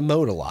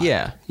emote a lot.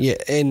 Yeah. Yeah.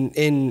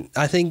 And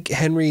I think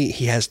Henry,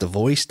 he has the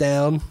voice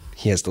down.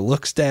 He has the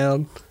looks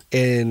down.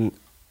 And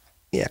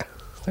yeah,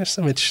 there's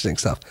some interesting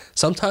stuff.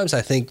 Sometimes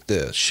I think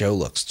the show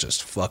looks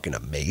just fucking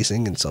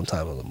amazing. And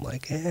sometimes I'm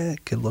like,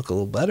 it could look a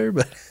little better,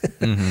 but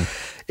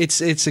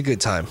it's a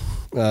good time.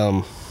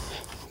 And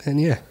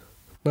yeah,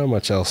 not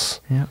much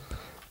else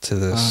to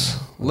this.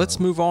 Let's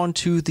move on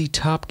to the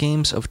top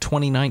games of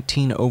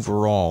 2019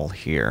 overall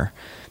here,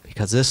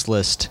 because this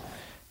list...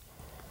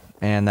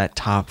 And that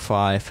top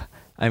 5,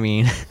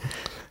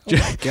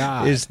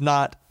 is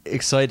not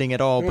exciting at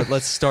all. But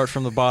let's start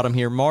from the bottom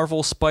here.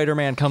 Marvel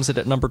Spider-Man comes in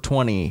at number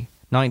 20.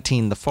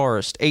 19, The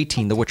Forest.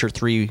 18, The Witcher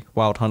 3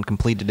 Wild Hunt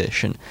Complete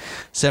Edition.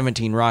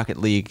 17, Rocket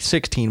League.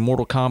 16,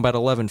 Mortal Kombat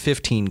 11.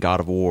 15, God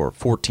of War.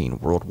 14,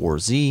 World War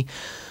Z.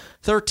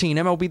 13,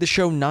 MLB The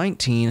Show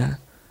 19.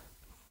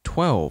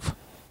 12,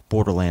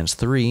 Borderlands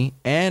 3.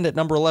 And at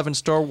number 11,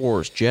 Star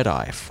Wars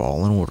Jedi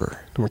Fallen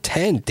Order. Number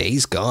 10,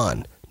 Days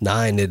Gone.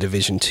 9, The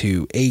Division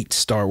 2, 8,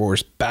 Star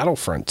Wars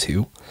Battlefront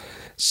 2,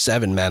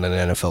 7, Madden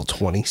NFL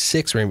 20,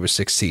 6, Rainbow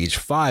Six Siege,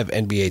 5,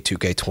 NBA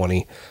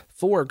 2K20,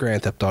 4,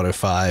 Grand Theft Auto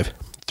 5,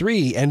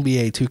 3,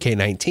 NBA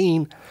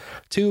 2K19,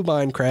 2,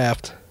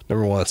 Minecraft,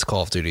 number 1, it's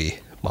Call of Duty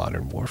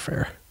Modern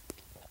Warfare.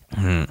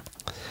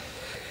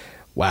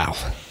 Wow.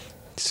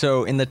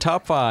 So in the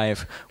top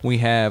 5, we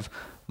have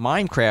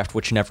Minecraft,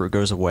 which never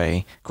goes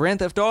away, Grand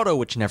Theft Auto,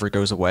 which never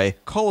goes away,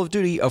 Call of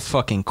Duty, of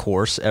fucking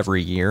course,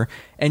 every year,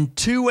 and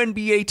 2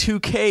 NBA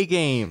 2K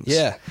games.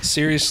 Yeah,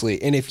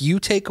 seriously. And if you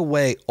take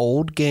away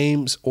old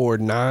games or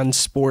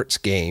non-sports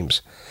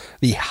games,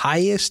 the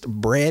highest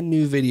brand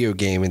new video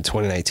game in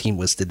 2019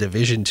 was The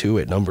Division 2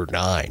 at number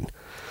 9.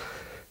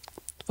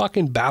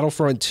 Fucking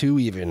Battlefront 2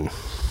 even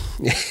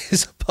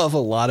is above a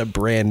lot of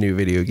brand new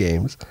video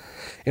games.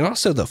 And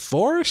also The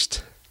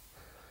Forest.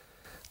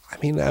 I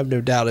mean, I have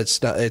no doubt it's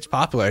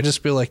popular. I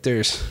just feel like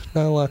there's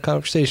not a lot of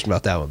conversation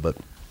about that one, but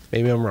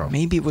maybe I'm wrong.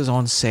 Maybe it was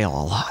on sale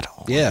a lot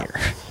all year.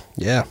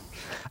 Yeah.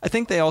 I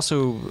think they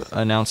also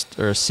announced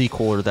a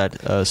sequel, or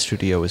that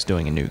studio is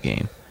doing a new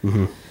game.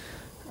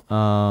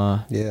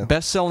 Yeah.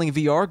 Best-selling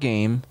VR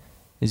game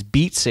is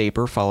Beat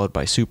Saber, followed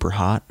by Super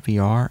Hot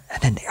VR,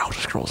 and then the Elder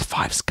Scrolls V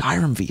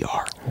Skyrim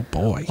VR. Oh,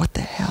 boy. What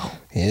the hell?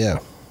 Yeah.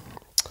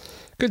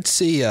 Good to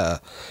see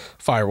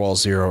Firewall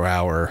 0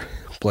 Hour,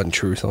 Blood and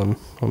Truth on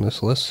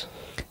this list.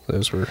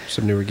 Those were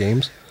some newer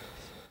games.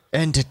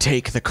 And to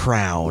take the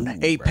crown,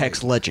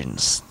 Apex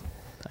Legends.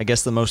 I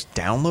guess the most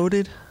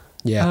downloaded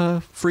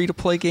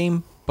free-to-play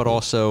game, but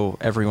also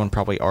everyone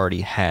probably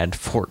already had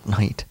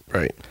Fortnite.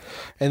 Right.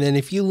 And then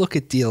if you look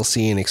at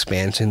DLC and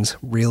expansions,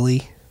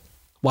 really?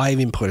 Why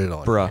even put it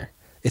on here?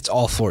 It's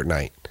all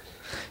Fortnite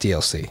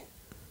DLC.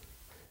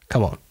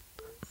 Come on.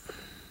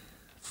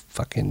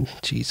 Fucking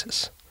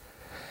Jesus.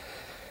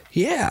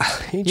 Yeah,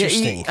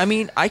 interesting. Yeah, I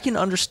mean, I can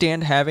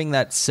understand having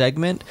that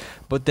segment,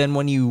 but then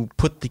when you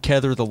put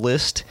together the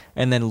list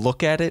and then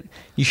look at it,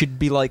 you should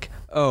be like,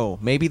 oh,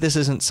 maybe this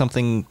isn't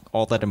something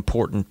all that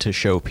important to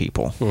show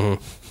people.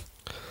 Mm-hmm.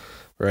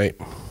 Right.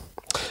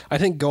 I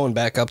think going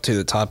back up to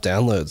the top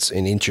downloads,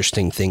 an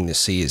interesting thing to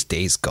see is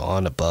Days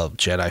Gone above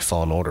Jedi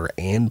Fallen Order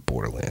and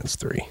Borderlands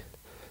 3.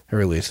 I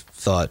really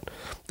thought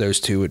those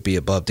two would be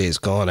above Days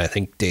Gone. I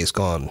think Days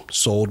Gone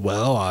sold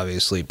well.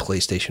 Obviously,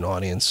 PlayStation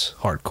audience,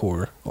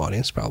 hardcore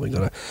audience, probably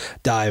going to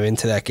dive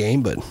into that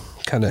game, but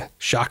kind of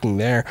shocking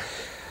there.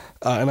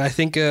 And I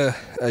think a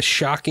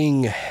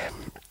shocking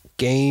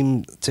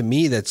game to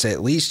me that's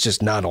at least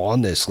just not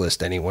on this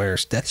list anywhere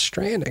is Death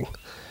Stranding.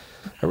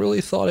 I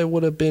really thought it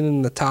would have been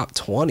in the top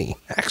 20.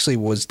 Actually,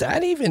 was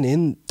that even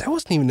in? That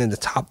wasn't even in the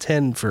top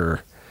 10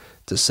 for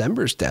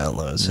December's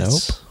downloads.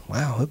 Nope.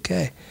 Wow,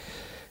 okay.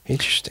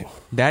 Interesting.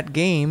 That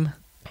game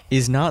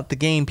is not the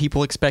game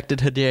people expected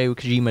Hideo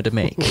Kojima to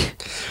make.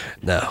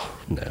 No,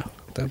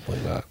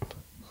 definitely not.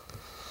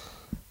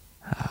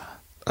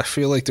 I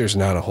feel like there's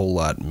not a whole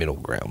lot middle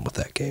ground with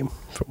that game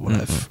from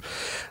what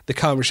the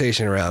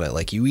conversation around it.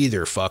 Like, you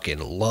either fucking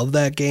love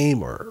that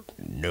game or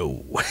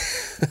no,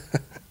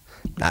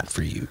 not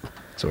for you,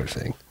 sort of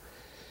thing.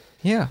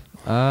 Yeah.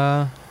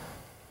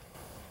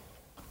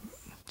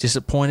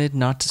 Disappointed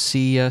not to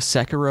see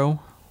Sekiro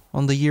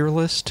on the year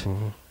list.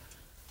 Mm-hmm.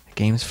 The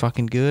game's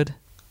fucking good.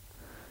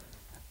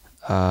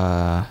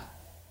 Man.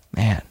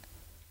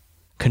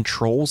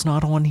 Control's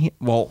not on here.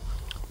 Well,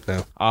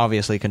 no.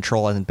 Obviously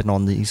Control hasn't been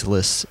on these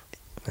lists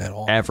At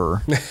all.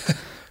 ever.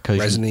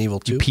 Resident Evil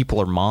 2? You people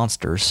are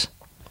monsters.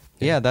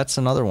 Yeah, that's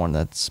another one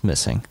that's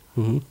missing.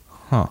 Mm-hmm.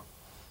 Huh.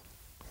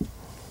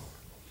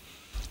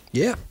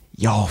 Yeah.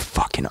 Y'all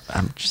fucking...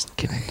 I'm just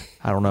kidding.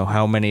 I don't know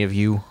how many of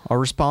you are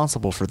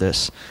responsible for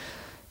this.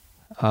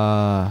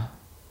 But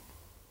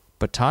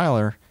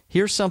Tyler,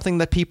 here's something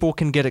that people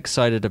can get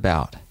excited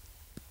about.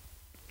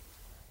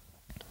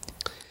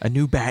 A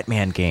new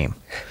Batman game.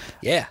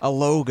 Yeah. A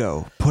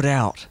logo put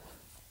out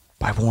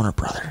by Warner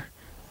Brother.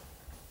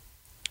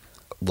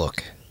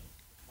 Look,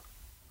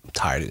 I'm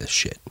tired of this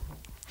shit.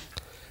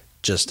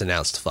 Just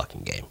announced the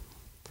fucking game.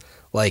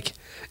 Like,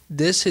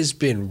 this has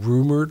been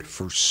rumored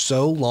for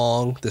so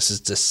long. This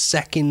is the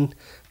second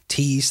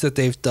tease that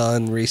they've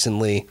done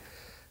recently.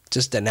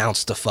 Just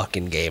announced the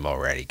fucking game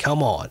already.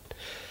 Come on.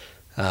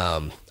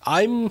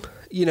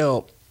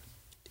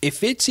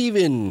 If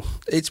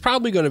it's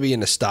probably going to be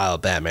in the style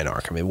of Batman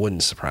Arkham. It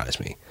wouldn't surprise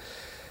me.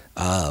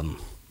 And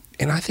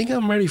I think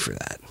I'm ready for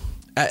that.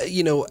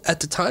 At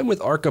the time with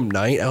Arkham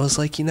Knight, I was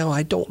like,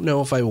 I don't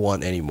know if I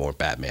want any more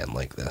Batman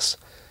like this.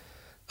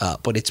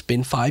 But it's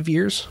been 5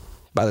 years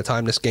by the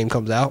time this game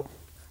comes out.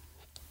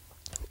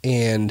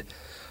 And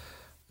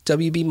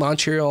WB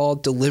Montreal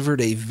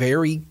delivered a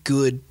very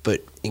good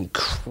but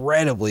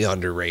incredibly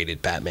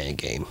underrated Batman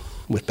game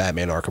with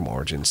Batman Arkham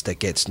Origins that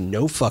gets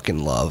no fucking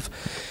love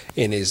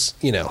and is,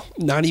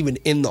 not even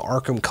in the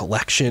Arkham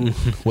collection,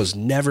 was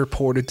never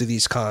ported to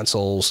these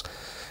consoles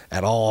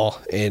at all.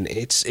 And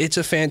it's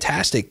a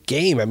fantastic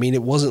game. I mean,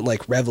 it wasn't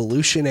like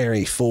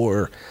revolutionary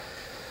for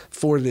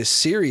this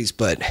series,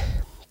 but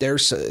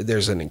there's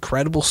an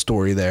incredible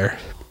story there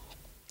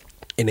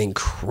and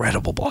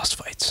incredible boss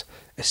fights,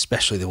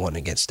 especially the one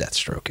against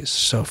Deathstroke is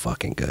so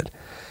fucking good.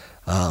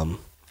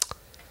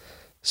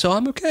 So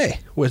I'm okay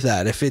with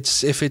that. If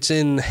it's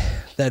in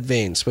that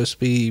vein, it's supposed to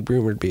be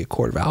rumored to be a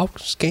Court of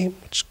Owls game,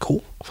 which is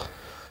cool.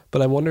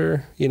 But I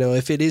wonder,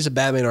 if it is a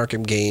Batman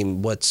Arkham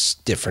game, what's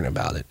different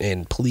about it?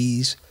 And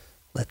please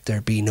let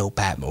there be no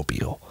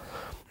Batmobile.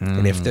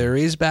 And if there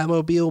is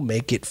Batmobile,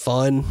 make it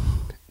fun.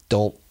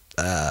 Don't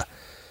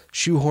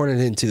shoehorn it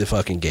into the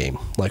fucking game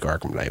like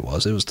Arkham Knight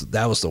was.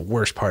 That was the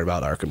worst part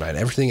about Arkham Knight.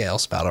 Everything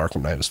else about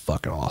Arkham Knight was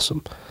fucking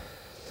awesome,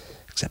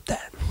 except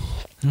that.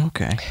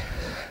 Okay.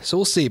 So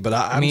we'll see. But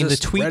I mean, the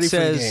tweet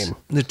says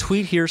the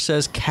tweet here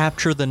says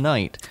capture the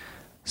night.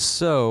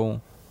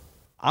 So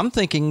I'm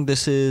thinking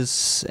this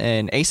is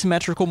an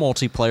asymmetrical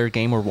multiplayer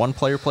game where one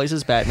player plays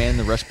as Batman and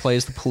the rest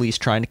plays the police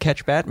trying to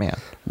catch Batman.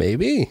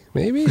 Maybe.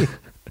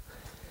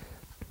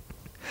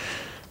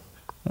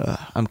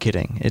 I'm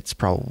kidding. It's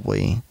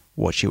probably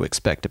what you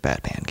expect a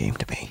Batman game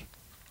to be.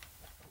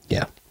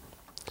 Yeah.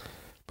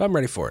 But I'm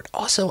ready for it.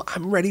 Also,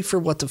 I'm ready for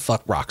what the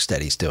fuck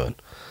Rocksteady's doing.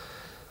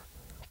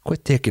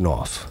 Quit taking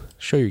off.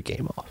 Show your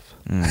game off.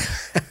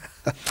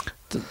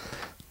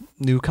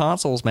 New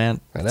consoles, man.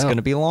 I know. It's going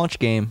to be a launch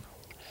game.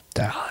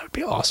 That would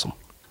be awesome.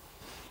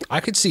 I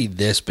could see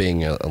this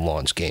being a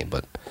launch game,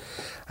 but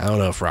I don't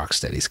know if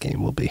Rocksteady's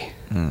game will be.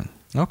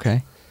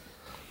 Okay.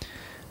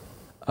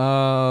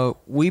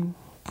 We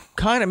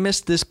kind of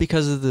missed this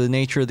because of the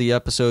nature of the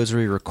episodes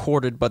we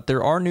recorded, but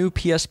there are new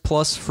PS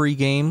Plus free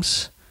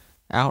games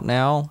out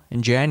now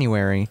in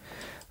January.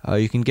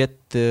 You can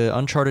get the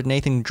Uncharted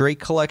Nathan Drake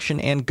collection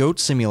and Goat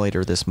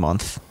Simulator this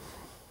month.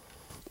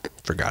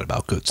 Forgot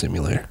about Goat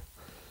Simulator.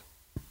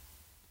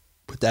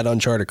 With that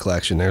Uncharted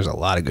collection, there's a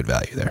lot of good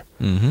value there.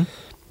 Mm-hmm.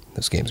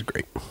 Those games are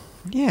great.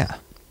 Yeah.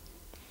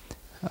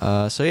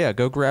 So yeah,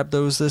 go grab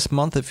those this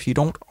month if you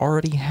don't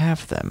already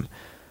have them.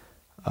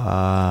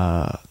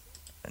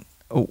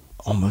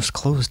 Almost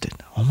closed it.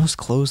 Almost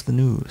closed the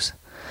news.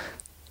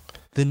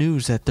 The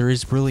news that there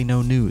is really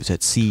no news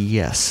at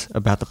CES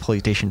about the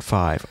PlayStation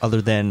 5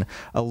 other than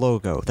a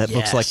logo that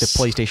looks like the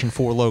PlayStation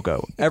 4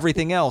 logo.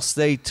 Everything else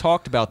they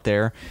talked about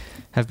there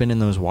have been in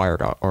those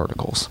Wired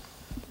articles.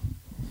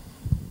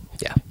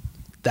 Yeah.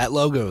 That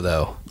logo,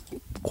 though,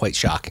 quite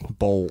shocking.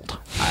 Bold.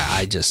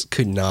 I just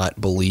could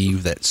not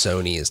believe that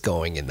Sony is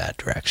going in that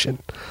direction.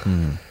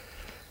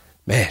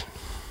 Man.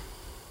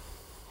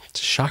 It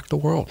shocked the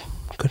world.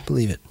 Couldn't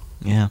believe it.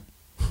 Yeah.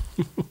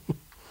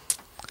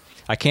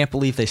 I can't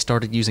believe they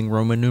started using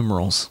Roman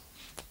numerals.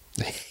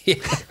 Yeah,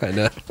 I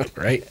know,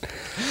 right?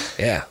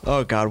 Yeah.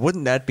 Oh, God,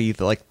 wouldn't that be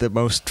like the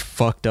most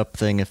fucked up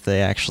thing if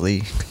they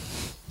actually...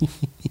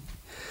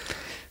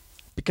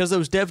 Because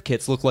those dev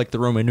kits look like the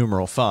Roman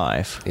numeral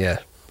 5. Yeah.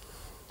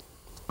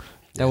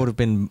 That would have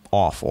been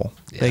awful.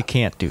 Yeah. They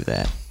can't do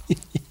that.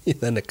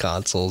 Then the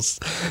consoles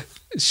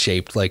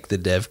shaped like the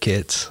dev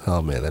kits.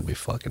 Oh, man, that'd be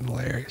fucking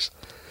hilarious.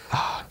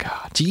 Oh,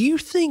 God. Do you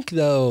think,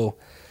 though,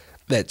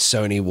 that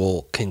Sony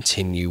will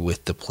continue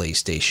with the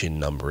PlayStation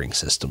numbering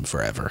system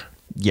forever?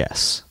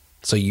 Yes.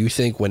 So you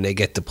think when they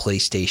get the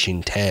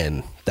PlayStation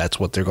 10, that's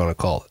what they're going to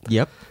call it?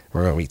 Yep.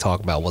 We're going to be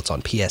talking about what's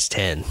on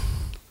PS10.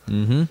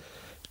 Mm-hmm.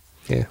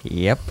 Yeah.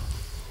 Yep.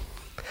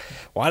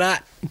 Why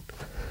not?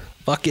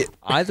 Fuck it.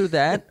 Either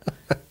that,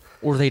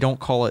 or they don't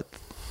call it...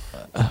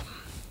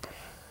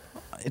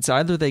 it's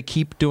either they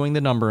keep doing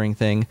the numbering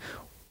thing,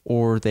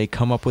 or they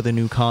come up with a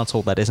new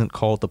console that isn't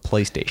called the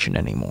PlayStation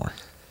anymore.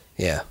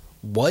 Yeah.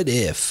 What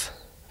if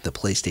the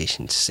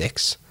PlayStation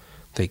 6,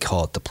 they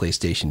call it the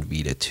PlayStation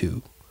Vita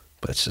 2,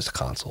 but it's just a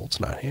console, it's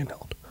not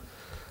handheld.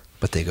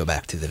 But they go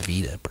back to the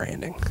Vita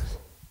branding.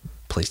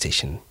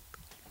 PlayStation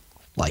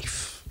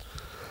Life.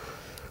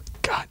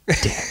 God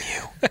damn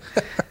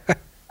you.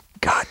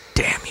 God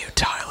damn you,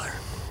 Tyler.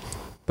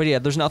 But yeah,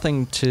 there's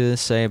nothing to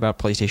say about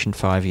PlayStation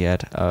 5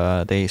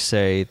 yet. They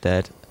say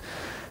that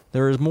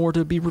there is more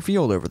to be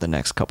revealed over the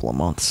next couple of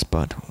months,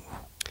 but...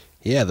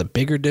 Yeah, the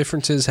bigger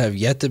differences have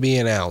yet to be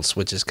announced,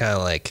 which is kind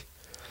of like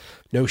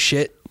no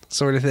shit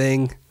sort of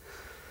thing.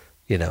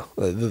 You know,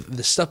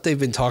 the stuff they've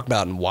been talking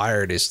about in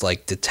Wired is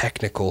like the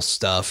technical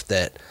stuff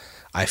that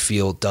I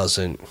feel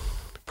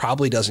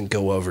probably doesn't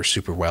go over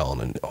super well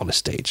on a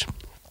stage,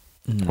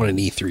 on an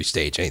E3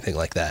 stage, anything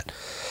like that.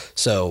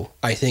 So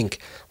I think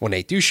when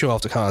they do show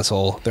off the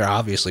console, they're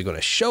obviously going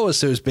to show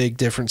us those big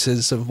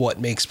differences of what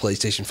makes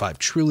PlayStation 5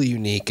 truly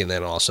unique, and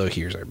then also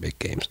here's our big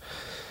games.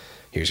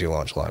 Here's your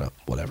launch lineup,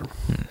 whatever.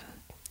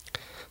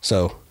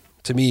 So,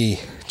 to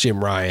me,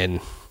 Jim Ryan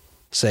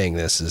saying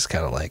this is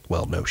kind of like,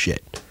 well, no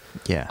shit.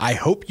 Yeah. I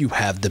hope you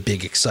have the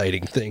big,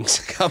 exciting things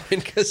coming,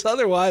 because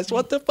otherwise,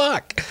 what the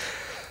fuck?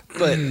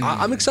 But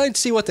I'm excited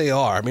to see what they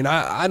are. I mean,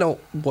 I don't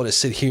want to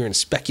sit here and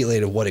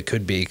speculate of what it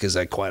could be, because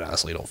I quite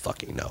honestly don't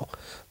fucking know.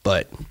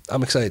 But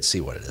I'm excited to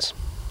see what it is.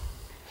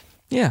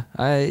 Yeah,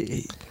 I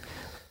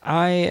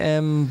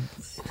am,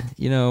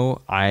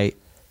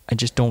 I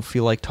just don't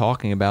feel like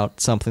talking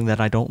about something that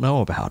I don't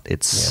know about.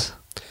 It's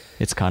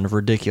kind of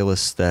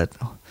ridiculous that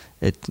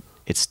it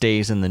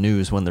stays in the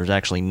news when there's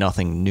actually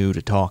nothing new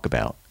to talk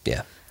about.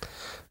 Yeah.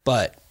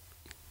 But,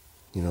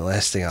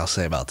 last thing I'll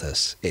say about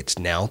this, it's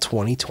now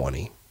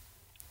 2020.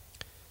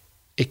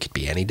 It could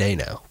be any day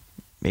now.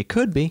 It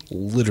could be.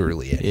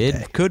 Literally any day.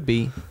 It could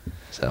be.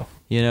 So,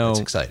 it's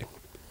exciting.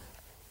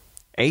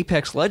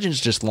 Apex Legends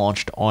just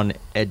launched on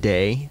a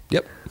day.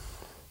 Yep.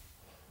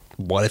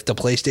 What if the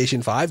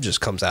PlayStation 5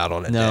 just comes out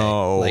on a day?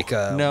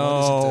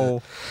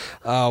 No.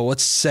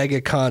 What's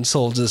Sega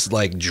console just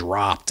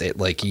dropped at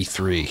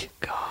E3?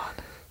 God.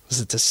 Was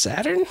it the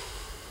Saturn?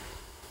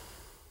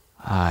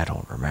 I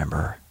don't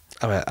remember.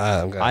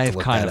 I've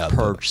kind of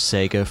purged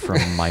Sega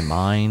from my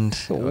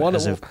mind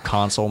as a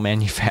console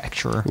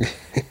manufacturer.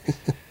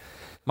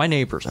 My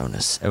neighbors owned a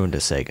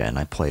Sega, and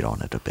I played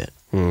on it a bit.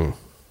 They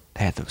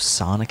had those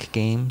Sonic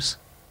games.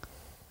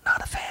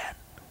 Not a fan.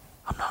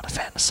 I'm not a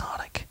fan of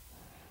Sonic.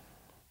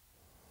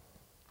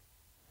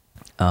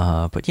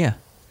 But yeah.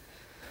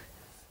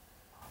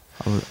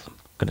 I'm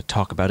going to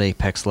talk about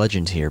Apex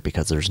Legends here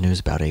because there's news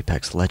about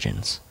Apex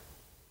Legends.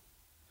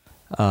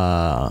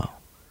 The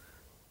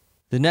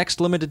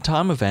next limited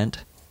time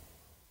event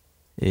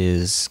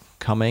is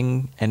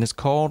coming, and it's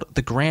called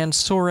the Grand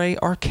Soiree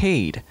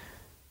Arcade.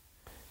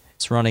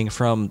 It's running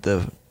from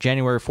the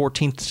January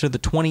 14th to the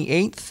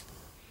 28th,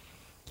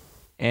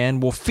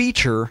 and will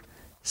feature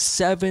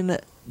 7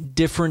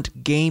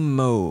 different game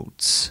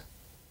modes.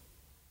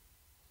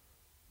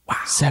 Wow.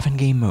 7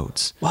 game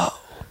modes. Whoa.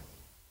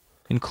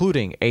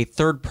 Including a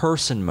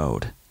third-person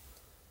mode.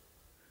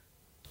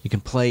 You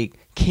can play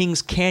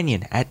King's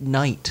Canyon at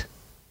night,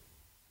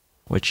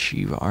 which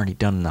you've already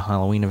done in the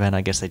Halloween event.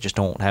 I guess they just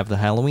don't have the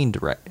Halloween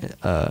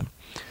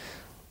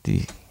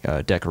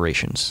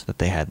decorations that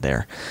they had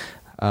there.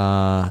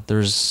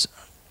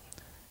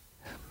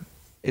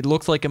 It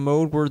looked like a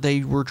mode where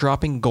they were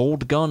dropping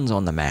gold guns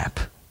on the map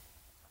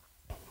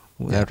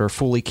that are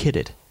fully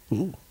kitted.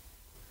 Ooh.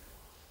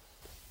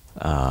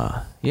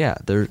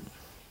 There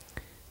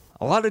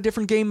a lot of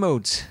different game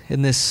modes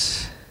in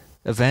this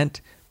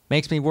event.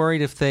 Makes me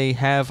worried if they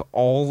have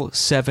all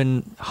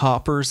 7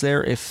 hoppers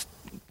there, if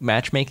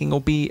matchmaking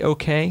will be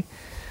okay,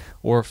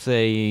 or if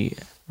they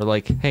are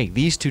like, hey,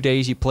 these 2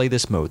 days you play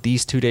this mode,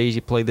 these 2 days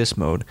you play this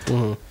mode,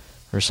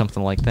 or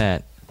something like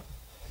that.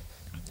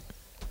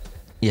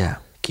 Yeah,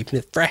 keeping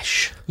it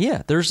fresh.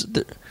 Yeah, there's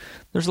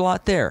a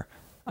lot there.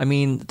 I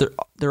mean,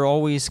 they're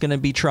always going to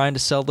be trying to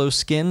sell those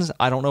skins.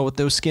 I don't know what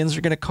those skins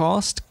are going to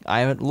cost.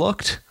 I haven't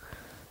looked.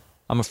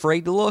 I'm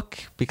afraid to look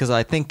because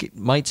I think it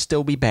might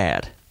still be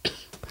bad.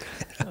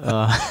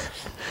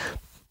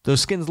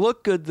 Those skins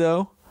look good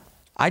though.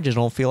 I just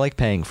don't feel like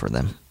paying for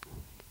them.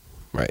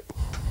 Right.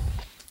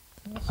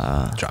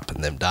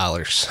 Dropping them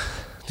dollars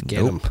to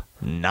get them.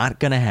 Not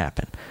gonna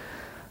happen.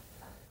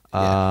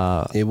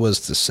 It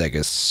was the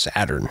Sega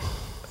Saturn.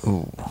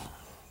 Ooh.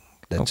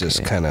 That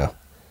just kind of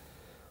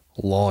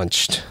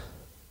launched.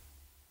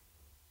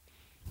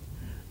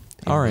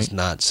 It was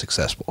not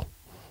successful.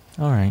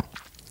 All right.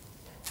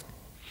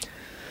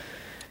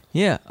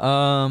 Yeah.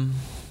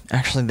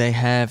 Actually, they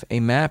have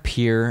a map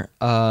here.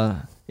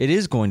 It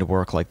is going to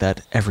work like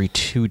that. Every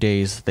 2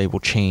 days, they will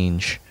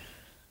change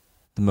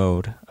the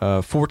mode.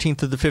 14th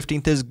to the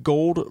 15th is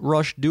Gold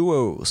Rush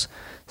Duos.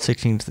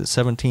 16th to the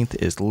 17th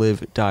is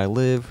Live, Die,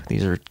 Live.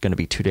 These are going to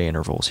be 2-day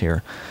intervals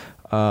here.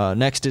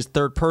 Next is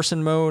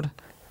third-person mode.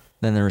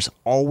 Then there's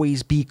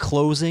Always Be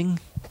Closing.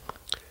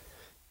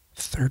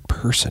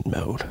 Third-person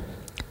mode.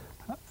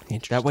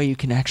 That way you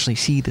can actually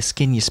see the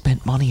skin you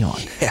spent money on.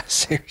 Yeah,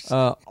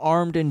 seriously.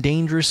 Armed and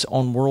Dangerous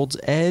on World's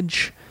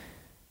Edge.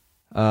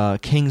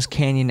 King's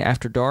Canyon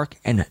After Dark.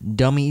 And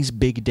Dummy's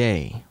Big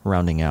Day,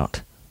 rounding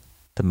out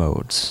the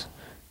modes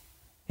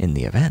in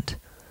the event.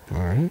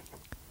 All right.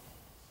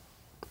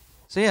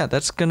 So yeah,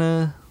 that's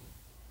gonna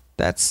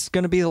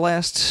be the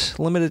last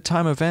limited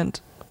time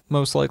event,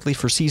 most likely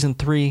for Season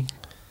 3.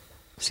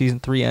 Season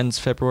 3 ends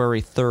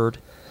February 3rd.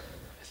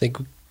 I think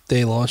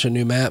they launch a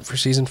new map for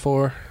Season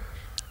 4.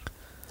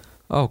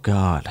 Oh,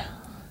 God.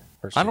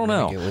 I don't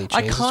know.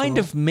 I kind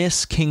of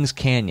miss King's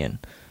Canyon.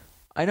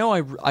 I know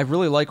I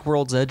really like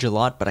World's Edge a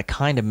lot, but I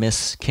kind of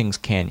miss King's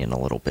Canyon a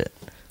little bit.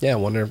 Yeah, I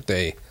wonder if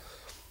they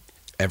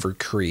ever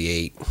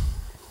create,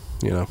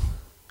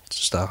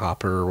 just a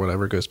hopper or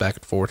whatever goes back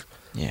and forth.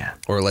 Yeah.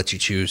 Or let you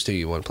choose, do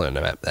you want to play on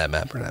that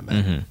map or that map?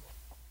 Mm-hmm.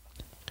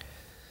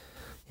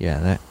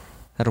 Yeah,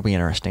 that'll be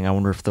interesting. I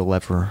wonder if they'll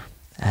ever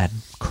add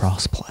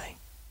crossplay.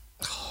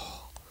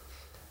 Oh,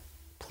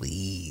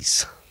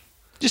 please.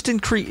 Just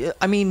increase.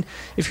 I mean,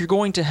 if you're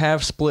going to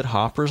have split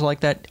hoppers like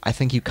that, I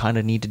think you kind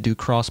of need to do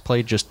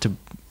crossplay just to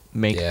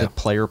make the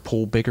player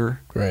pool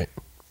bigger. Right.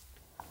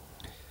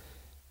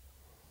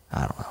 I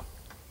don't know.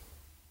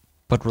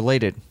 But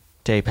related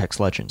to Apex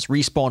Legends,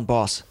 Respawn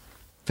boss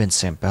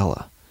Vince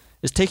Zambella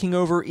is taking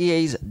over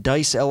EA's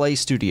DICE LA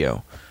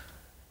studio.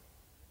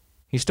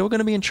 He's still going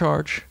to be in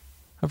charge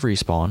of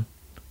Respawn,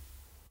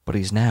 but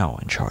he's now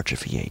in charge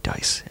of EA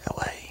DICE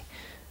LA.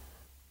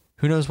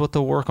 Who knows what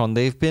they'll work on?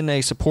 They've been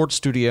a support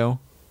studio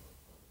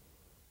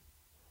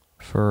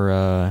for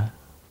a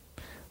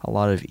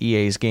lot of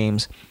EA's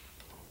games,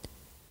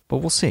 but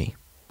we'll see.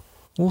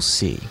 We'll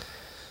see.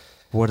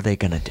 What are they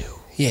going to do?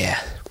 Yeah.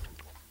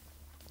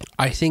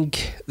 I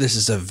think this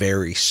is a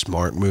very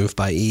smart move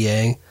by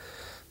EA,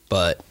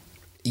 but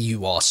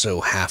you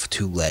also have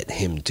to let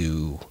him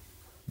do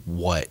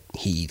what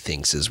he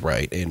thinks is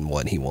right and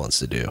what he wants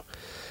to do.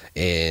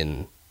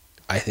 And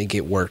I think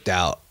it worked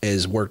out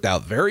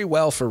very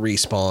well for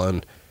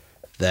Respawn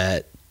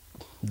that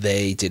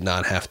they did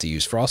not have to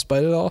use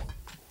Frostbite at all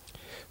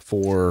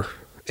for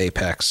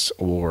Apex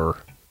or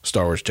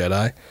Star Wars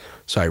Jedi.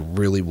 So I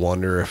really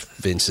wonder if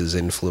Vince's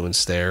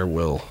influence there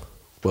will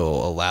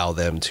allow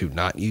them to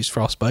not use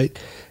Frostbite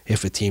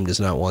if a team does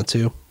not want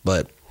to.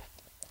 But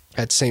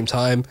at the same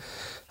time,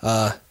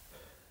 I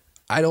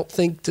don't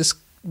think this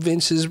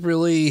Vince is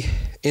really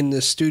in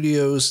the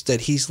studios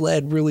that he's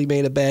led really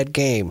made a bad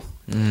game.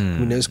 I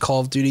mean, those Call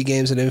of Duty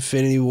games at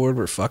Infinity Ward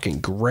were fucking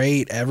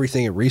great.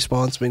 Everything at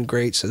Respawn's been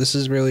great. So this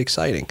is really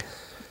exciting.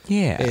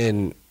 Yeah.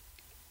 And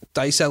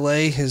DICE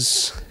LA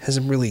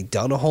hasn't really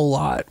done a whole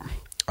lot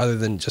other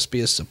than just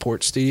be a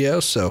support studio.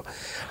 So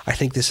I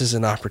think this is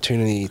an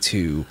opportunity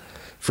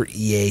for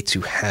EA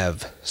to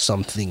have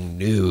something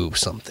new,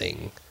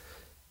 something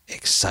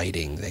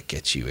exciting that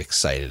gets you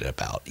excited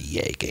about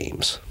EA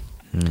games.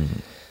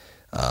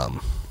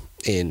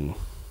 And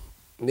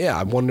yeah,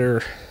 I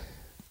wonder,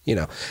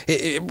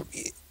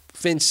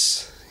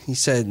 Vince, he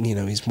said,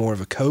 he's more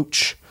of a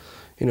coach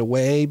in a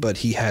way, but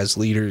he has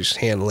leaders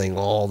handling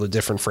all the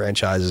different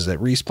franchises at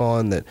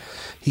Respawn that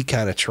he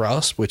kind of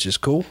trusts, which is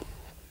cool.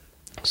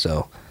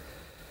 So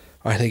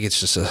I think it's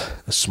just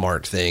a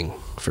smart thing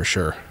for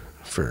sure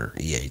for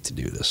EA to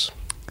do this.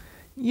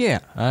 Yeah.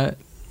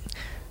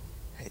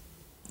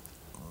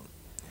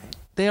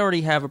 They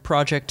already have a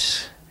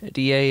project at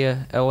EA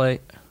LA,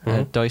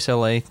 at DICE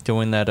LA,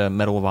 doing that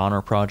Medal of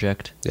Honor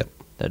project. Yep.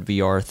 That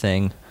VR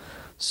thing.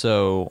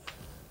 So,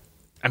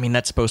 I mean,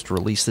 that's supposed to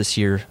release this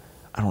year.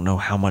 I don't know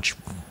how much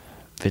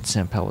Vince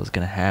Zampella is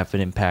going to have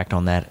an impact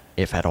on that,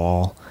 if at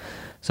all.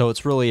 So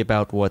it's really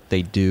about what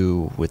they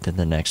do within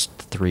the next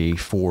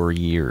 3-4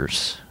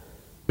 years.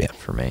 Yeah,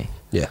 for me.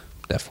 Yeah,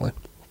 definitely.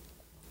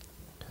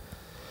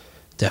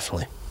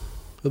 Definitely.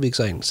 It'll be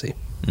exciting to see.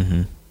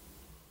 Mm-hmm.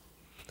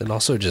 Then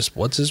also just,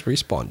 what's his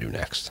Respawn do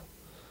next?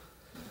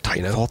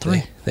 Titanfall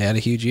 3? They had a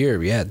huge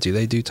year. Yeah, do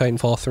they do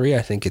Titanfall 3?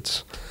 I think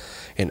it's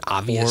an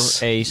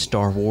obvious... Or a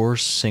Star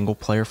Wars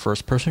single-player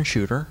first-person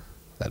shooter.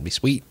 That'd be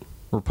sweet.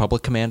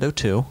 Republic Commando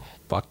 2.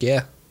 Fuck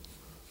yeah.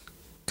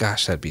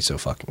 Gosh, that'd be so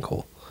fucking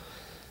cool.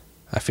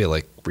 I feel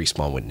like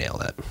Respawn would nail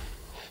that.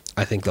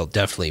 I think they'll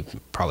definitely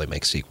probably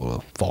make a sequel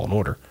to Fallen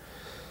Order.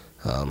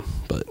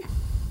 But,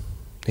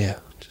 yeah.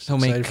 Just They'll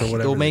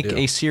make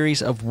a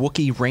series of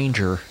Wookiee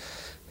Ranger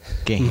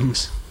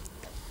games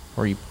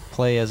where you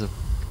play as a...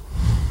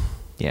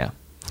 Yeah.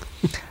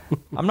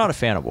 I'm not a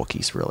fan of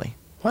Wookiees, really.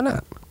 Why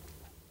not?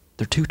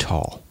 They're too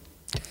tall.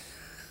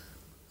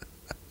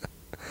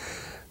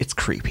 It's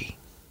creepy.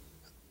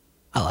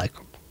 I like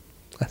them.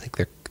 I think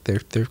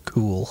they're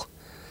cool.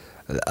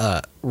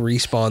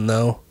 Respawn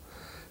though,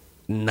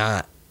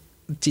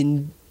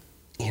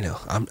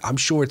 I'm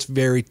sure it's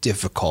very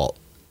difficult.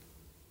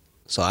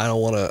 So I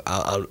don't want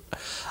to.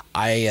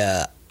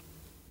 I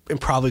am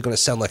probably going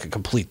to sound like a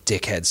complete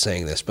dickhead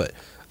saying this, but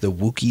the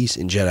Wookiees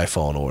in Jedi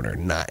Fallen Order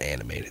not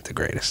animated the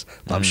greatest.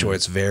 I'm sure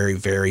it's very,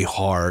 very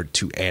hard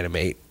to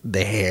animate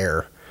the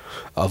hair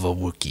of a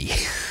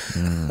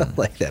Wookiee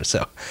like that.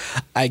 So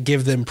I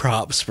give them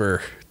props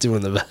for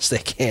doing the best they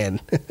can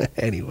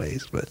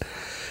anyways, but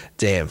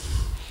damn,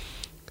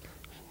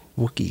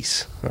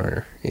 Wookiees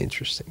are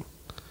interesting.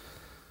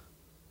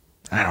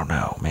 I don't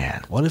know,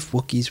 man. What if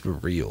Wookiees were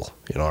real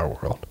in our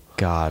world?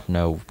 God,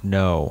 no.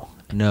 No?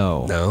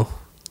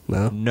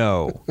 There's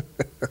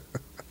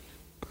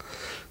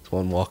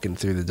one walking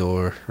through the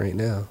door right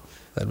now.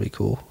 That'd be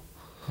cool.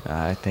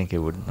 I think it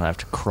would have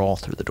to crawl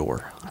through the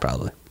door.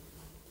 Probably.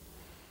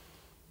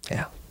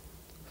 Yeah.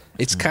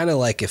 It's kind of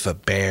like if a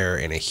bear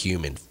and a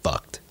human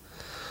fucked.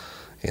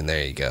 And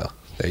there you go.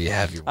 There you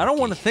have your Wookiee. I don't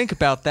want to think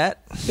about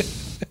that,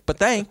 but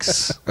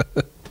thanks.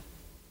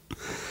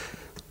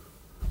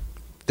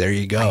 There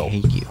you go.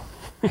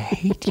 I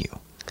hate you.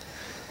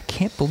 I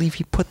can't believe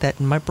you put that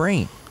in my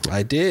brain.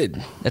 I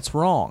did. That's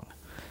wrong.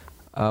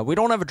 We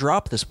don't have a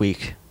drop this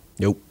week.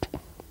 Nope.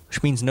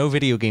 Which means no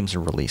video games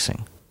are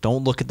releasing.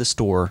 Don't look at the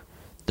store.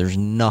 There's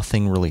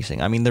nothing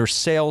releasing. I mean, there's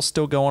sales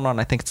still going on.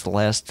 I think it's the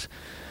last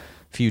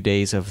few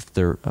days of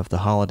the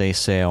holiday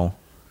sale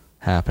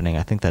happening.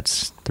 I think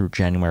that's through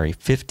January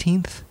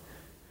 15th.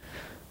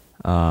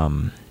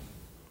 But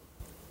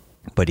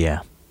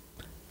yeah,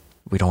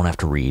 we don't have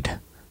to read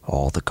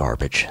all the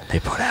garbage they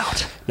put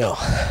out. No.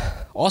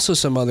 Also,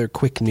 some other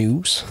quick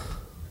news.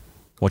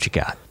 What you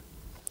got?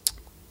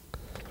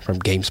 From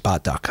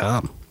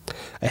GameSpot.com.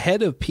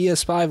 Ahead of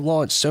PS5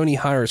 launch, Sony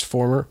hires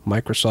former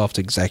Microsoft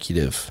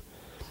executive.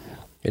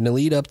 In the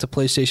lead up to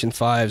PlayStation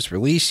 5's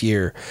release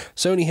year,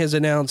 Sony has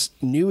announced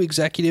new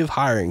executive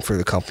hiring for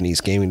the company's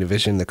gaming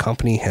division. The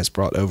company has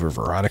brought over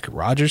Veronica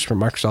Rogers from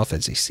Microsoft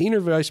as a senior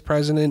vice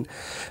president,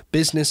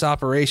 business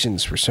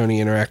operations for Sony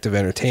Interactive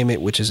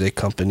Entertainment, which is a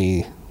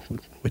company,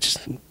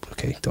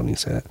 okay, don't even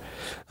say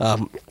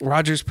that.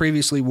 Rogers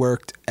previously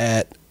worked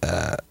at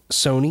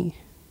Sony.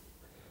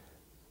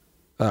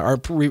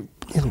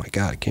 Oh my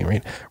God, I can't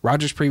read.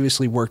 Rogers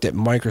previously worked at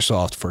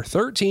Microsoft for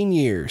 13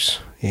 years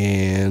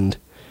and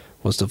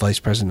was the vice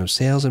president of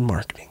sales and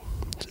marketing.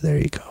 So there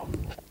you go.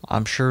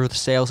 I'm sure the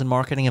sales and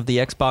marketing of the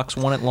Xbox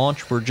One at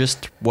launch were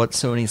just what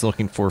Sony's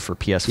looking for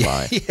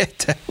PS5. Yeah,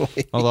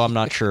 definitely. Although I'm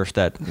not sure if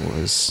that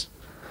was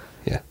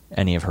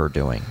any of her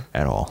doing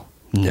at all.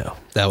 No,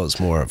 that was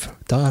more of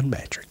Don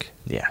Matrick.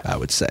 Yeah. I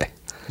would say.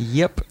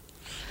 Yep.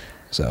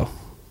 So,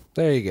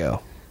 there you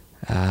go.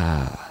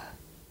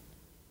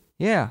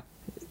 Yeah.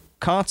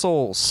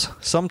 Consoles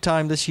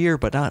sometime this year,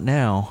 but not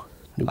now.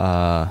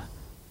 Nope.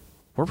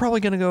 We're probably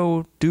going to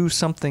go do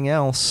something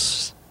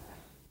else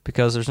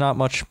because there's not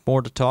much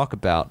more to talk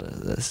about.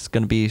 This is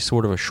going to be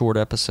sort of a short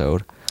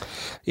episode.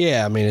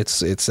 Yeah, I mean, it's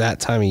that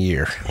time of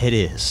year. It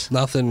is.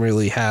 Nothing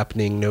really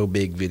happening. No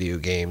big video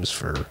games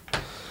for...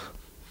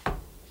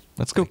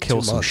 Let's go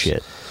kill some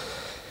shit.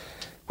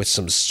 With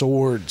some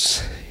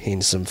swords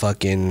and some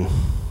fucking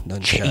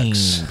nunchucks. Chain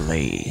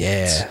blades.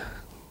 Yeah.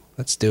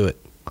 Let's do it.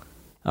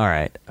 All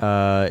right.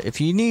 If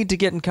you need to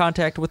get in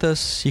contact with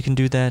us, you can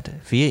do that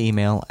via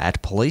email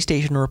at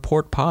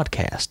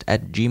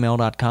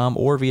PlayStationReportPodcast@gmail.com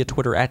or via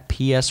Twitter at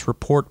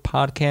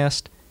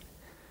PSReportPodcast.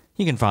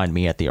 You can find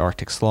me at The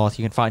Arctic Sloth.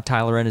 You can find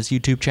Tyler and his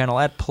YouTube channel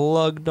at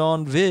Plugged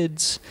On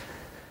Vids.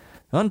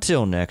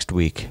 Until next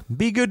week,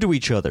 be good to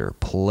each other,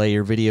 play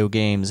your video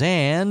games,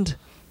 and...